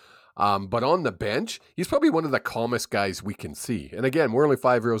field. But on the bench, he's probably one of the calmest guys we can see. And again, we're only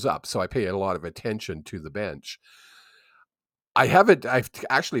 5 rows up, so I pay a lot of attention to the bench. I've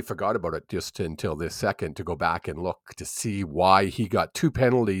actually forgot about it just until this second to go back and look to see why he got 2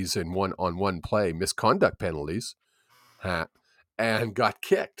 penalties on one play, misconduct penalties, and got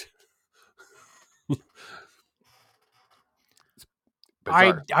kicked.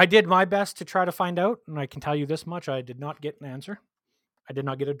 I did my best to try to find out, and I can tell you this much: I did not get an answer. I did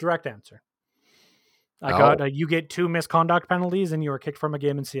not get a direct answer. Got you get 2 misconduct penalties, and you were kicked from a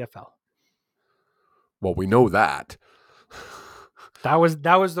game in CFL. Well, we know that. That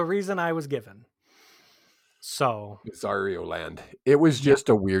was the reason I was given. So Bizarro land. It was just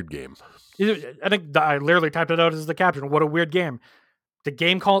a weird game. I think I literally typed it out as the caption. What a weird game. The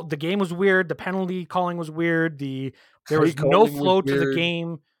game was weird. The penalty calling was weird. There was no flow to the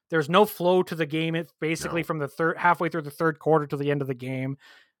game. There's no flow to the game. It's basically from the halfway through the third quarter to the end of the game.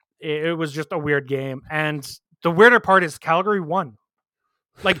 It was just a weird game. And the weirder part is Calgary won.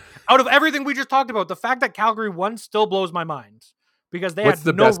 Out of everything we just talked about, the fact that Calgary won still blows my mind. because they What's had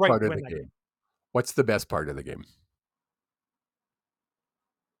the no best right part to of win the that game? game. What's the best part of the game?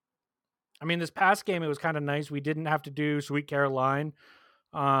 I mean, this past game, it was kind of nice. We didn't have to do Sweet Caroline.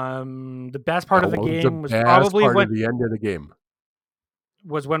 The best part Now, of the what was the game was best probably part of the end of the game?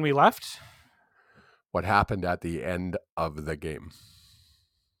 when we left. What happened at the end of the game?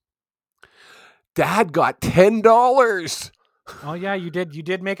 Dad got $10. Oh yeah, you did. You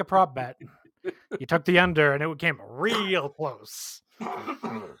did make a prop bet. You took the under, and it came real close.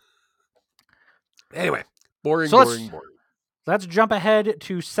 Anyway, boring. Let's jump ahead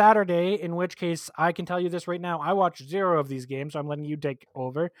to Saturday, in which case I can tell you this right now. I watched 0 of these games, so I'm letting you take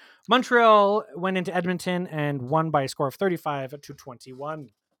over. Montreal went into Edmonton and won by a score of 35-21.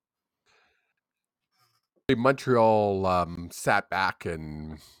 Montreal sat back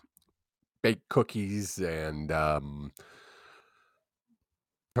and baked cookies and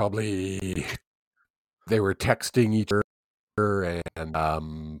probably they were texting each other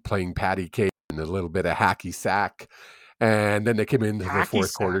and playing patty cake and a little bit of hacky sack. And then they came into the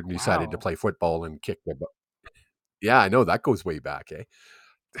fourth quarter and decided to play football and kick their butt. Yeah, I know. That goes way back, eh?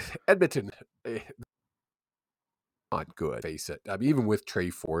 Edmonton, not good, face it. I mean, even with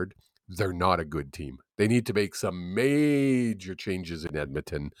Trey Ford, they're not a good team. They need to make some major changes in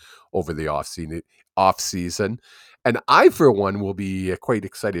Edmonton over the off-season. And I, for one, will be quite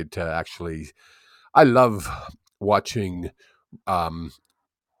excited to actually... I love watching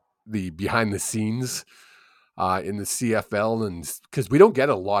the behind-the-scenes in the CFL, and because we don't get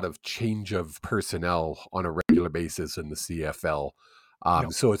a lot of change of personnel on a regular basis in the CFL. No.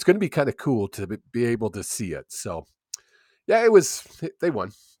 So it's going to be kind of cool to be able to see it. So, yeah, they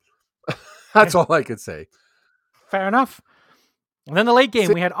won. That's all I could say. Fair enough. And then the late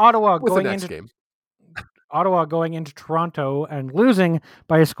game, we had Ottawa going into Toronto and losing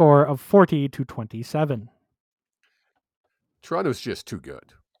by a score of 40-27. Toronto's just too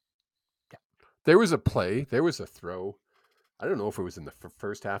good. Yeah. There was a play, there was a throw. I don't know if it was in the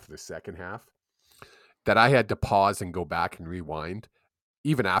first half or the second half that I had to pause and go back and rewind,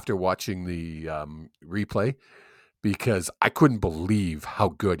 even after watching the replay, because I couldn't believe how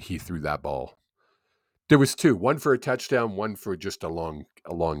good he threw that ball. There was 2, one for a touchdown, one for just a long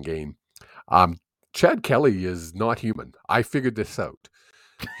gain. Chad Kelly is not human. I figured this out.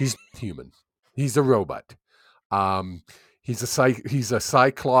 He's human. He's a robot. He's a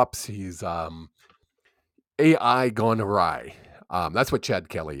cyclops. He's AI gone awry. That's what Chad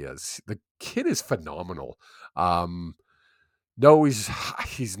Kelly is. The kid is phenomenal. No,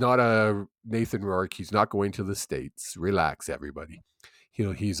 he's not a Nathan Rourke. He's not going to the States. Relax, everybody.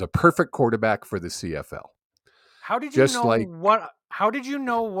 He's a perfect quarterback for the CFL. How did you How did you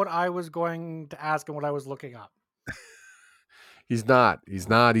know what I was going to ask and what I was looking up? He's not.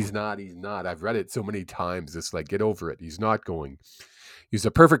 I've read it so many times. It's like, get over it. He's not going. He's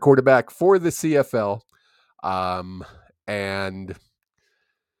a perfect quarterback for the CFL. And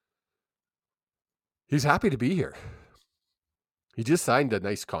he's happy to be here. He just signed a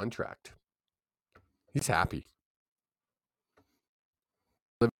nice contract. He's happy.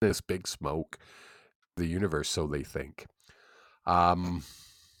 Living in this big smoke, the universe, so they think.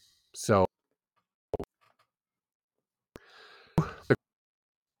 So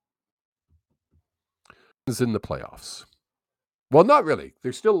is in the playoffs. Well, not really.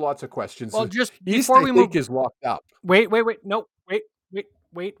 There's still lots of questions. Well, just East, before I we think, move, is locked up. Wait. No, wait.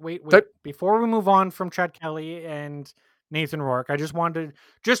 Before we move on from Chad Kelly and Nathan Rourke, I just wanted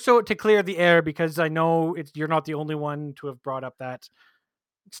to clear the air, because I know you're not the only one to have brought up that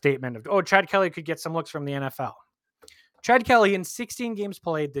statement of, Chad Kelly could get some looks from the NFL. Chad Kelly, in 16 games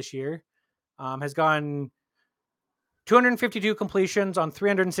played this year, has gone 252 completions on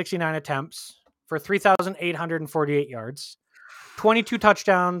 369 attempts for 3,848 yards, 22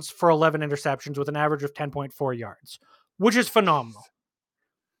 touchdowns for 11 interceptions with an average of 10.4 yards, which is phenomenal.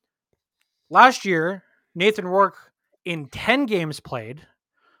 Last year, Nathan Rourke, in 10 games played,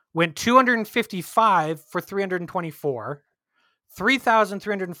 went 255 for 324,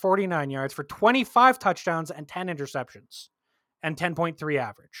 3,349 yards for 25 touchdowns and 10 interceptions, and 10.3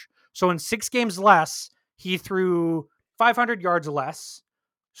 average. So in 6 games less, he threw 500 yards less,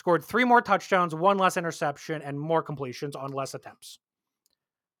 scored 3 more touchdowns, 1 less interception, and more completions on less attempts.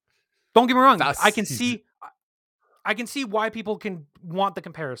 Don't get me wrong. I can see why people can want the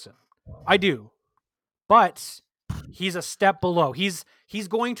comparison. I do. But he's a step below. He's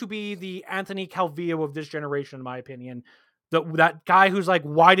going to be the Anthony Calvillo of this generation, in my opinion. That guy who's like,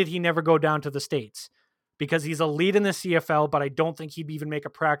 why did he never go down to the States? Because he's a lead in the CFL, but I don't think he'd even make a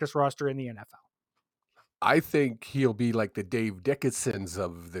practice roster in the NFL. I think he'll be like the Dave Dickinsons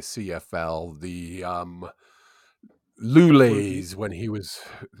of the CFL, Lule's when he was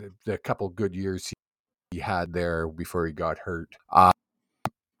the couple good years he had there before he got hurt.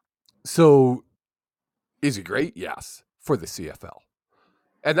 So is he great? Yes, for the CFL.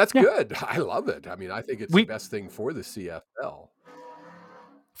 And that's Yeah. good. I love it. I mean, I think it's the best thing for the CFL.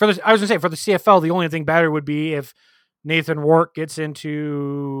 I was going to say, for the CFL, the only thing better would be if Nathan Rourke gets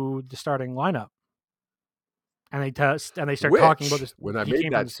into the starting lineup, and they start talking about this. When I He made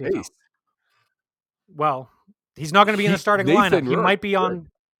came from that the CFL. face, Well, he's not going to be in the starting lineup. He Rourke, might be on,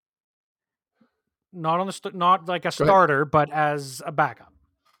 not like a Go ahead. starter, but as a backup.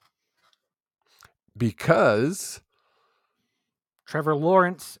 Because Trevor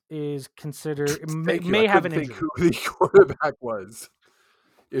Lawrence is considered may have an injury. Who the quarterback was.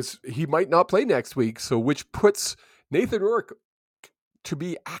 He might not play next week, so which puts Nathan Rourke to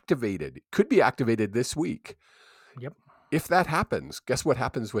be activated. Could be activated this week. Yep. If that happens, guess what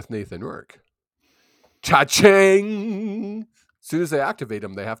happens with Nathan Rourke? Cha-ching! As soon as they activate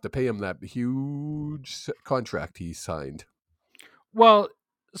him, they have to pay him that huge contract he signed. Well,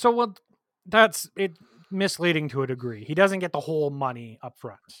 that's it. Misleading to a degree. He doesn't get the whole money up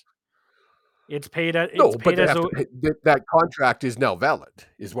front. It's paid as that contract is now valid,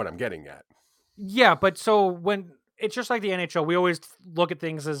 is what I'm getting at. Yeah, but so when it's just like the NHL, we always look at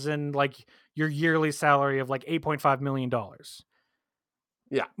things as in like your yearly salary of like $8.5 million.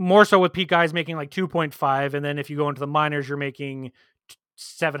 Yeah. More so with Pete guys making like 2.5, and then if you go into the minors, you're making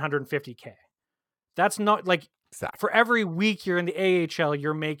 $750K. That's not like exactly. For every week you're in the AHL,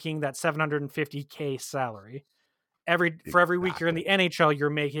 you're making that $750K salary. For every week you're in the NHL, you're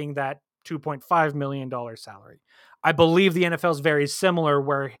making that $2.5 million salary. I believe the NFL is very similar,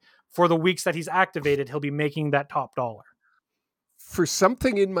 where for the weeks that he's activated, he'll be making that top dollar. For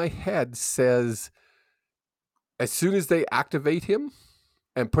something in my head says, as soon as they activate him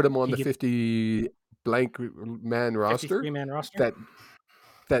and put him on the 50 blank man roster,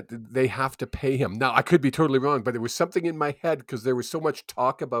 that they have to pay him. Now, I could be totally wrong, but there was something in my head because there was so much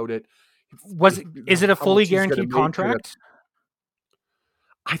talk about it. Is it a fully guaranteed contract?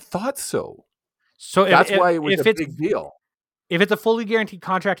 I thought so. So that's why it was a big deal. If it's a fully guaranteed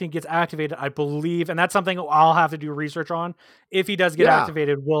contract and gets activated, I believe, and that's something I'll have to do research on. If he does get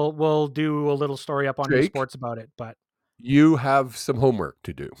activated, we'll do a little story up on Hughes Sports about it. But you have some homework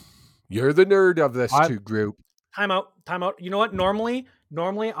to do. You're the nerd of this group. Time out. You know what? Normally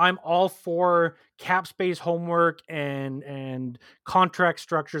I'm all for cap space homework and contract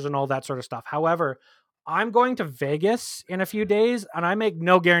structures and all that sort of stuff. However, I'm going to Vegas in a few days, and I make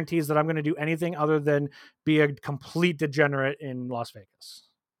no guarantees that I'm going to do anything other than be a complete degenerate in Las Vegas.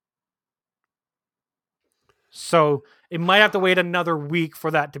 So it might have to wait another week for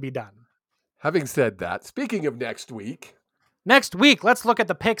that to be done. Having said that, speaking of next week, let's look at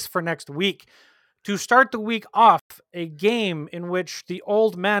the picks for next week. To start the week off, a game in which the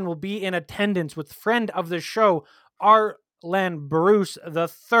old man will be in attendance with friend of the show, Arlen Bruce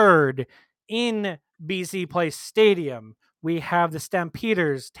III, in BC Place Stadium. We have the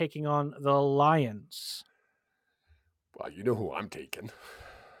Stampeders taking on the Lions. Well, you know who I'm taking.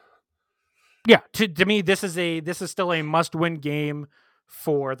 Yeah, to me, this is still a must-win game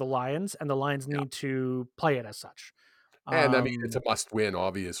for the Lions, and the Lions need to play it as such. And I mean, it's a must-win,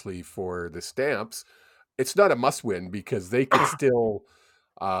 obviously, for the Stamps. It's not a must-win because they could still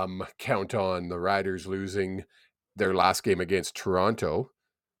count on the Riders losing their last game against Toronto.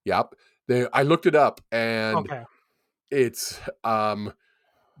 Yep. I looked it up, and it's the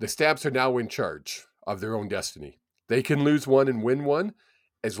Stamps are now in charge of their own destiny. They can lose one and win one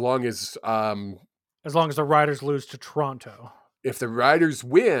as long as the Riders lose to Toronto. If the Riders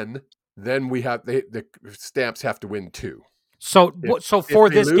win, then the Stamps have to win two. So for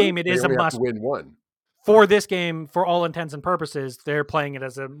this game, it is a must win one. For this game, for all intents and purposes, they're playing it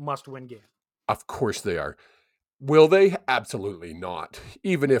as a must-win game. Of course they are. Will they? Absolutely not.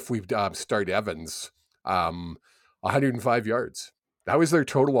 Even if we start Evans, 105 yards. That was their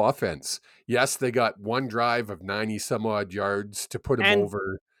total offense. Yes, they got one drive of 90 some odd yards to put them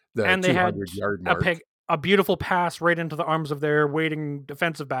over the 200-yard mark. A beautiful pass right into the arms of their waiting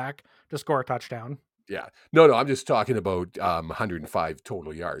defensive back to score a touchdown. Yeah. No, I'm just talking about 105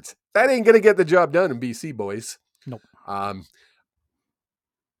 total yards. That ain't going to get the job done in BC, boys. Nope.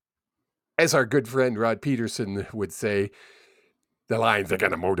 As our good friend Rod Peterson would say, the Lions are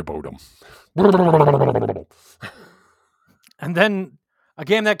going to motorboat them. And then a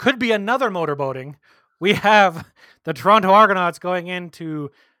game that could be another motorboating. We have the Toronto Argonauts going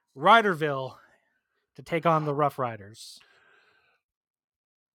into Riderville to take on the Rough Riders.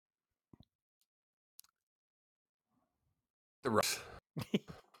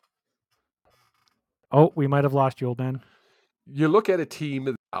 Oh, we might have lost you, old man. You look at a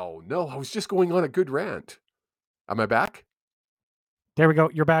team. Oh no, I was just going on a good rant. Am I back? There we go.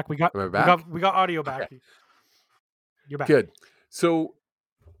 You're back. Am I back? We got audio back. Okay, You're back. good. So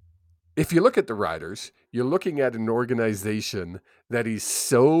if you look at the Riders, you're looking at an organization that is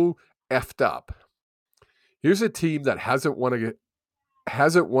so effed up. Here's a team that hasn't won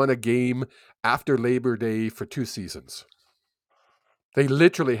a game after Labor Day for 2 seasons. They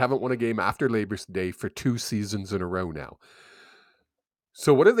literally haven't won a game after Labor Day for 2 seasons in a row now.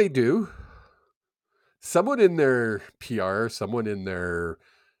 So what do? Someone in their PR, someone in their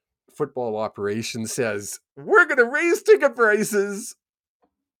football operation says, we're going to raise ticket prices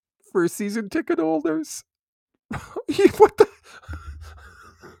for season ticket holders. What the?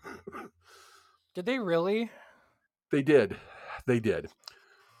 Did they really? They did.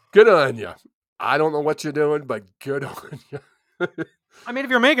 Good on you. I don't know what you're doing, but good on you. I mean,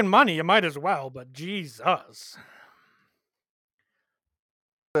 if you're making money, you might as well, but Jesus.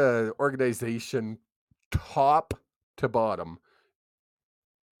 Organization top to bottom.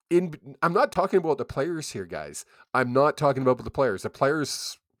 I'm not talking about the players here, guys. I'm not talking about the players. The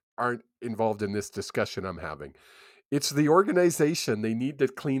players aren't involved in this discussion I'm having. It's the organization. They need to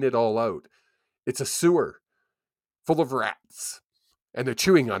clean it all out. It's a sewer full of rats, and they're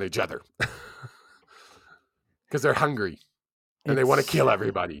chewing on each other because they're hungry and they want to kill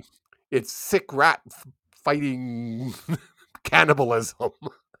everybody. It's sick rat fighting cannibalism.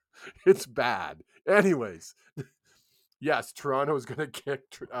 It's bad. Anyways, yes, Toronto's going to kick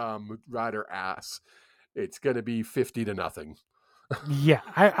Rider ass. It's going to be 50-0. Yeah,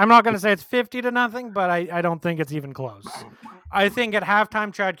 I'm not going to say it's 50-0, but I don't think it's even close. I think at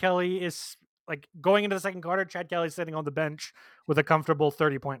halftime, Chad Kelly is like going into the second quarter. Chad Kelly's sitting on the bench with a comfortable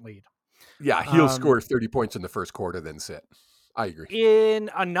 30-point lead. Yeah, he'll score 30 points in the first quarter, then sit. I agree. In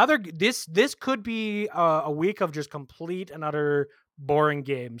another, this could be a week of just complete and utter boring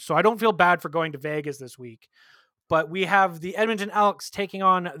games. So I don't feel bad for going to Vegas this week. But we have the Edmonton Elks taking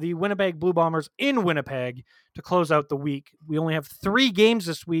on the Winnipeg Blue Bombers in Winnipeg to close out the week. We only have 3 games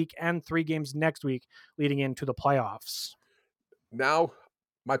this week and 3 games next week leading into the playoffs. Now,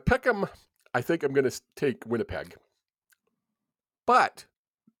 my pick'em, I think I'm going to take Winnipeg. But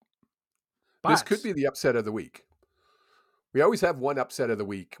this could be the upset of the week. We always have one upset of the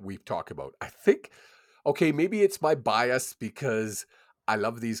week we talk about. I think, okay, maybe it's my bias because I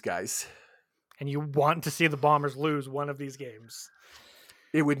love these guys. And you want to see the Bombers lose one of these games.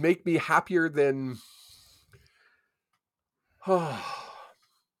 It would make me happier than...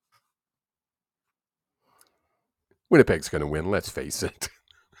 Winnipeg's going to win, let's face it.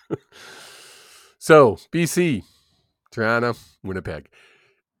 So, BC, Toronto, Winnipeg.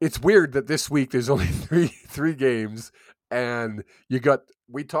 It's weird that this week there's only three games, and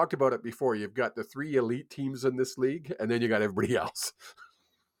we talked about it before, you've got the 3 elite teams in this league, and then you got everybody else.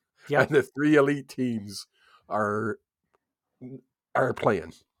 Yep. And the 3 elite teams are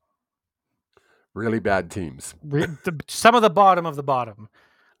playing. Really bad teams. Some of the bottom of the bottom.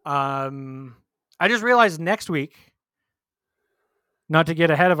 I just realized next week, not to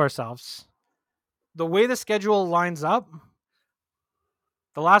get ahead of ourselves, the way the schedule lines up,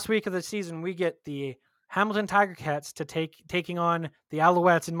 the last week of the season, we get the Hamilton Tiger Cats to taking on the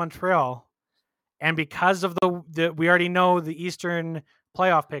Alouettes in Montreal. And because of we already know the Eastern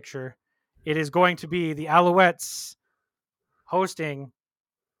playoff picture, it is going to be the Alouettes hosting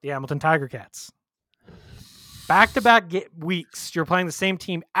the Hamilton Tiger Cats. Back-to-back weeks, you're playing the same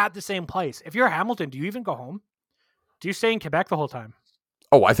team at the same place. If you're Hamilton, do you even go home? Do you stay in Quebec the whole time?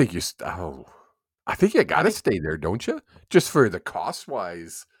 Oh, I think you got to stay there, don't you? Just for the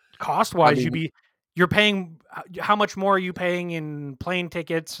cost-wise. Cost-wise, I mean, you're paying. How much more are you paying in plane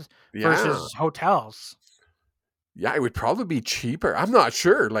tickets versus hotels? Yeah, it would probably be cheaper. I'm not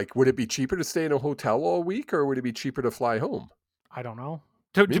sure. Like, would it be cheaper to stay in a hotel all week, or would it be cheaper to fly home? I don't know.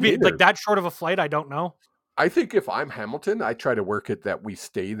 To be like that short of a flight, I don't know. I think if I'm Hamilton, I try to work it that we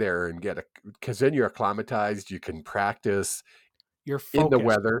stay there and because then you're acclimatized, you can practice. You're focused. In the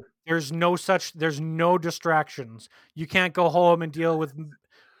weather. There's no distractions. You can't go home and deal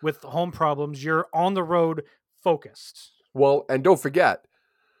with home problems. You're on the road focused. Well, and don't forget,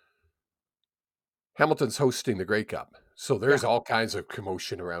 Hamilton's hosting the Grey Cup. So there's all kinds of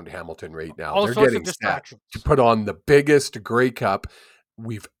commotion around Hamilton right now. They're getting set to put on the biggest Grey Cup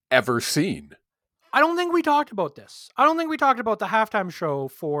we've ever seen. I don't think we talked about this. I don't think we talked about the halftime show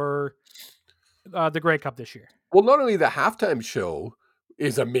for the Grey Cup this year. Well, not only the halftime show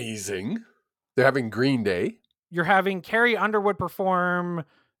is amazing. They're having Green Day. You're having Carrie Underwood perform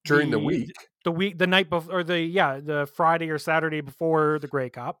during the week. The night before, or the Friday or Saturday before the Grey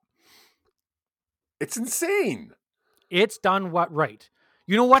Cup. It's insane. It's done what right.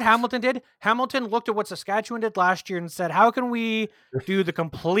 You know what Hamilton did? Hamilton looked at what Saskatchewan did last year and said, how can we do the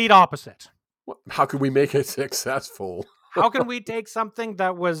complete opposite? How can we make it successful? How can we take something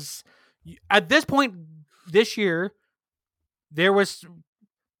that was, at this point this year, there was,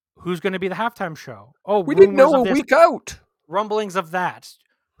 who's going to be the halftime show? Oh, we didn't know a this, week out. rumblings of that.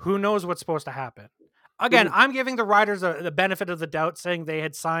 Who knows what's supposed to happen? Again, I'm giving the Riders the benefit of the doubt, saying they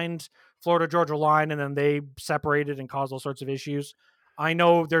had signed Florida Georgia Line and then they separated and caused all sorts of issues. I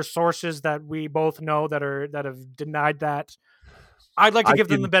know there's sources that we both know that have denied that. I'd like to give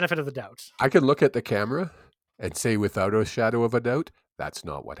them the benefit of the doubt. I can look at the camera and say without a shadow of a doubt, that's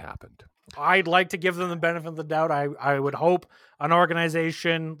not what happened. I'd like to give them the benefit of the doubt. I would hope an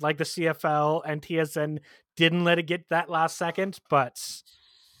organization like the CFL and TSN didn't let it get that last second, but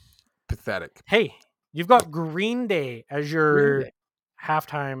pathetic. Hey, you've got Green Day as your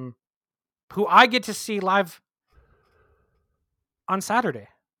halftime, who I get to see live on Saturday.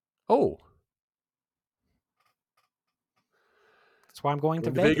 Oh. That's why I'm going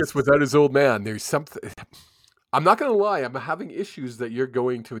to Vegas without his old man. There's something. I'm not going to lie. I'm having issues that you're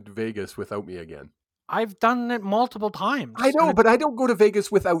going to Vegas without me again. I've done it multiple times. I know, but I don't go to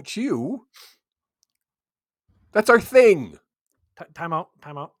Vegas without you. That's our thing. Time out.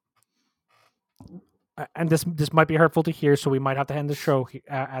 And this might be hurtful to hear, so we might have to end the show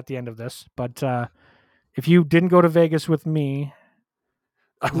at the end of this. But if you didn't go to Vegas with me,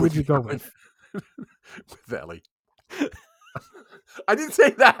 who would you go with? With Ellie. I didn't say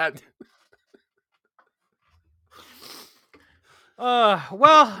that.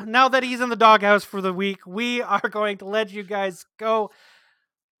 Well, now that he's in the doghouse for the week, we are going to let you guys go.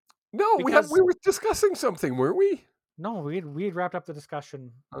 No, we were discussing something, weren't we? No, we had wrapped up the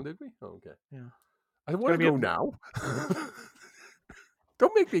discussion. Oh, did we? Oh, okay. Yeah. I want to go now.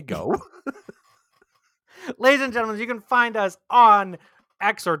 Don't make me go. Ladies and gentlemen, you can find us on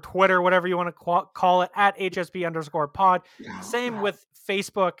X or Twitter, whatever you want to call it, at HSP_pod. Same with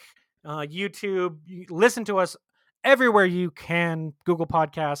Facebook, YouTube. You listen to us everywhere you can. Google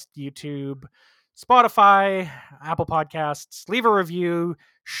Podcast, YouTube, Spotify, Apple Podcasts. Leave a review.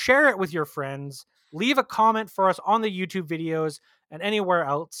 Share it with your friends. Leave a comment for us on the YouTube videos and anywhere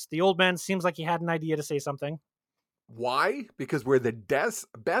else. The old man seems like he had an idea to say something. Why? Because we're the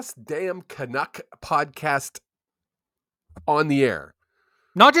best damn Canuck podcast on the air.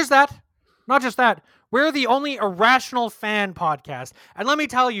 Not just that. We're the only irrational fan podcast. And let me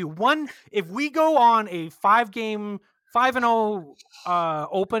tell you, if we go on a 5-0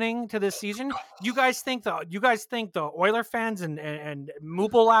 opening to this season, you guys think the Oiler fans and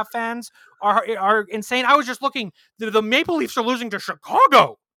Moopelaf fans are insane? I was just looking. The Maple Leafs are losing to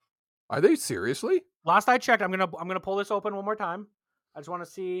Chicago. Are they seriously? Last I checked, I'm gonna pull this open one more time. I just want to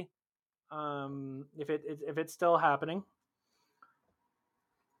see if it's still happening.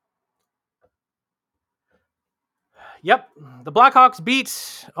 Yep, the Blackhawks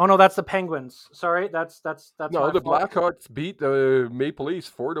beat. Oh no, that's the Penguins. Sorry, that's no. The Blackhawks beat the Maple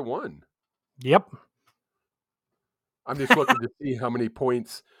Leafs 4-1. Yep. I'm just looking to see how many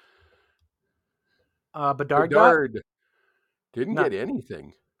points. Bedard didn't get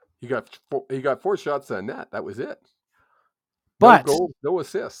anything. He got 4 shots on net. That was it. But no goals, no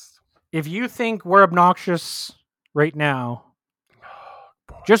assists. If you think we're obnoxious right now,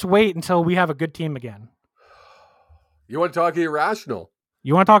 just wait until we have a good team again. You want to talk irrational?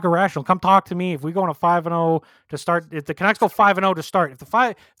 You want to talk irrational? Come talk to me. If we go on a 5-0 to start, if the Canucks go 5-0 to start, if the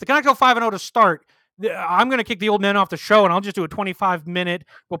Canucks go 5-0 to start, I'm going to kick the old man off the show, and I'll just do a 25-minute.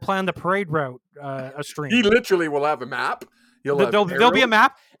 We'll plan the parade route a stream. He literally will have a map. There'll be a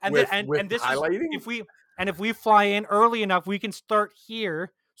map, and with this highlighting? If we fly in early enough, we can start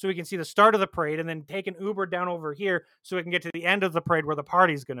here so we can see the start of the parade, and then take an Uber down over here so we can get to the end of the parade where the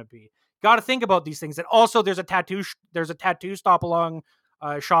party's going to be. Got to think about these things. And also, there's a tattoo shop along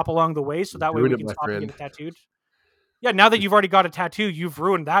the way, so that way we can stop and get it tattooed. Yeah, now that you've already got a tattoo, you've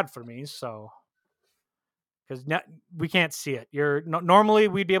ruined that for me. So, because we can't see it. Normally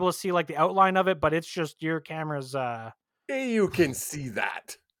we'd be able to see like the outline of it, but it's just your camera's. Hey, you can see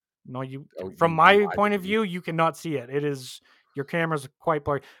that. No, from my point of view, you cannot see it. It is your camera's quite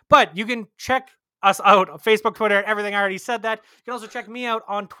blurry, but you can check us out on Facebook, Twitter, everything. I already said that. You can also check me out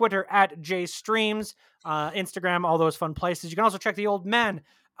on Twitter at JStreams, Instagram, all those fun places. You can also check the old man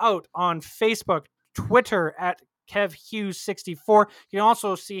out on Facebook, Twitter at Kev Hughes 64. You can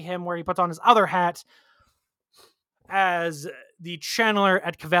also see him where he puts on his other hat as the channeler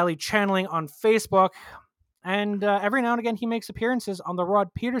at Cavalli Channeling on Facebook. And every now and again, he makes appearances on the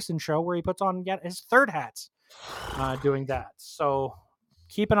Rod Peterson Show where he puts on his third hat doing that. So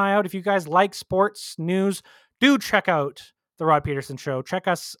keep an eye out. If you guys like sports news, do check out The Rod Peterson Show. Check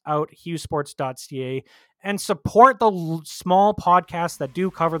us out, hughesports.ca, and support the small podcasts that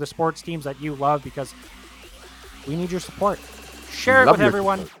do cover the sports teams that you love, because we need your support. Share it with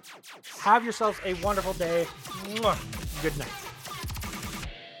everyone. Have yourselves a wonderful day. Good night.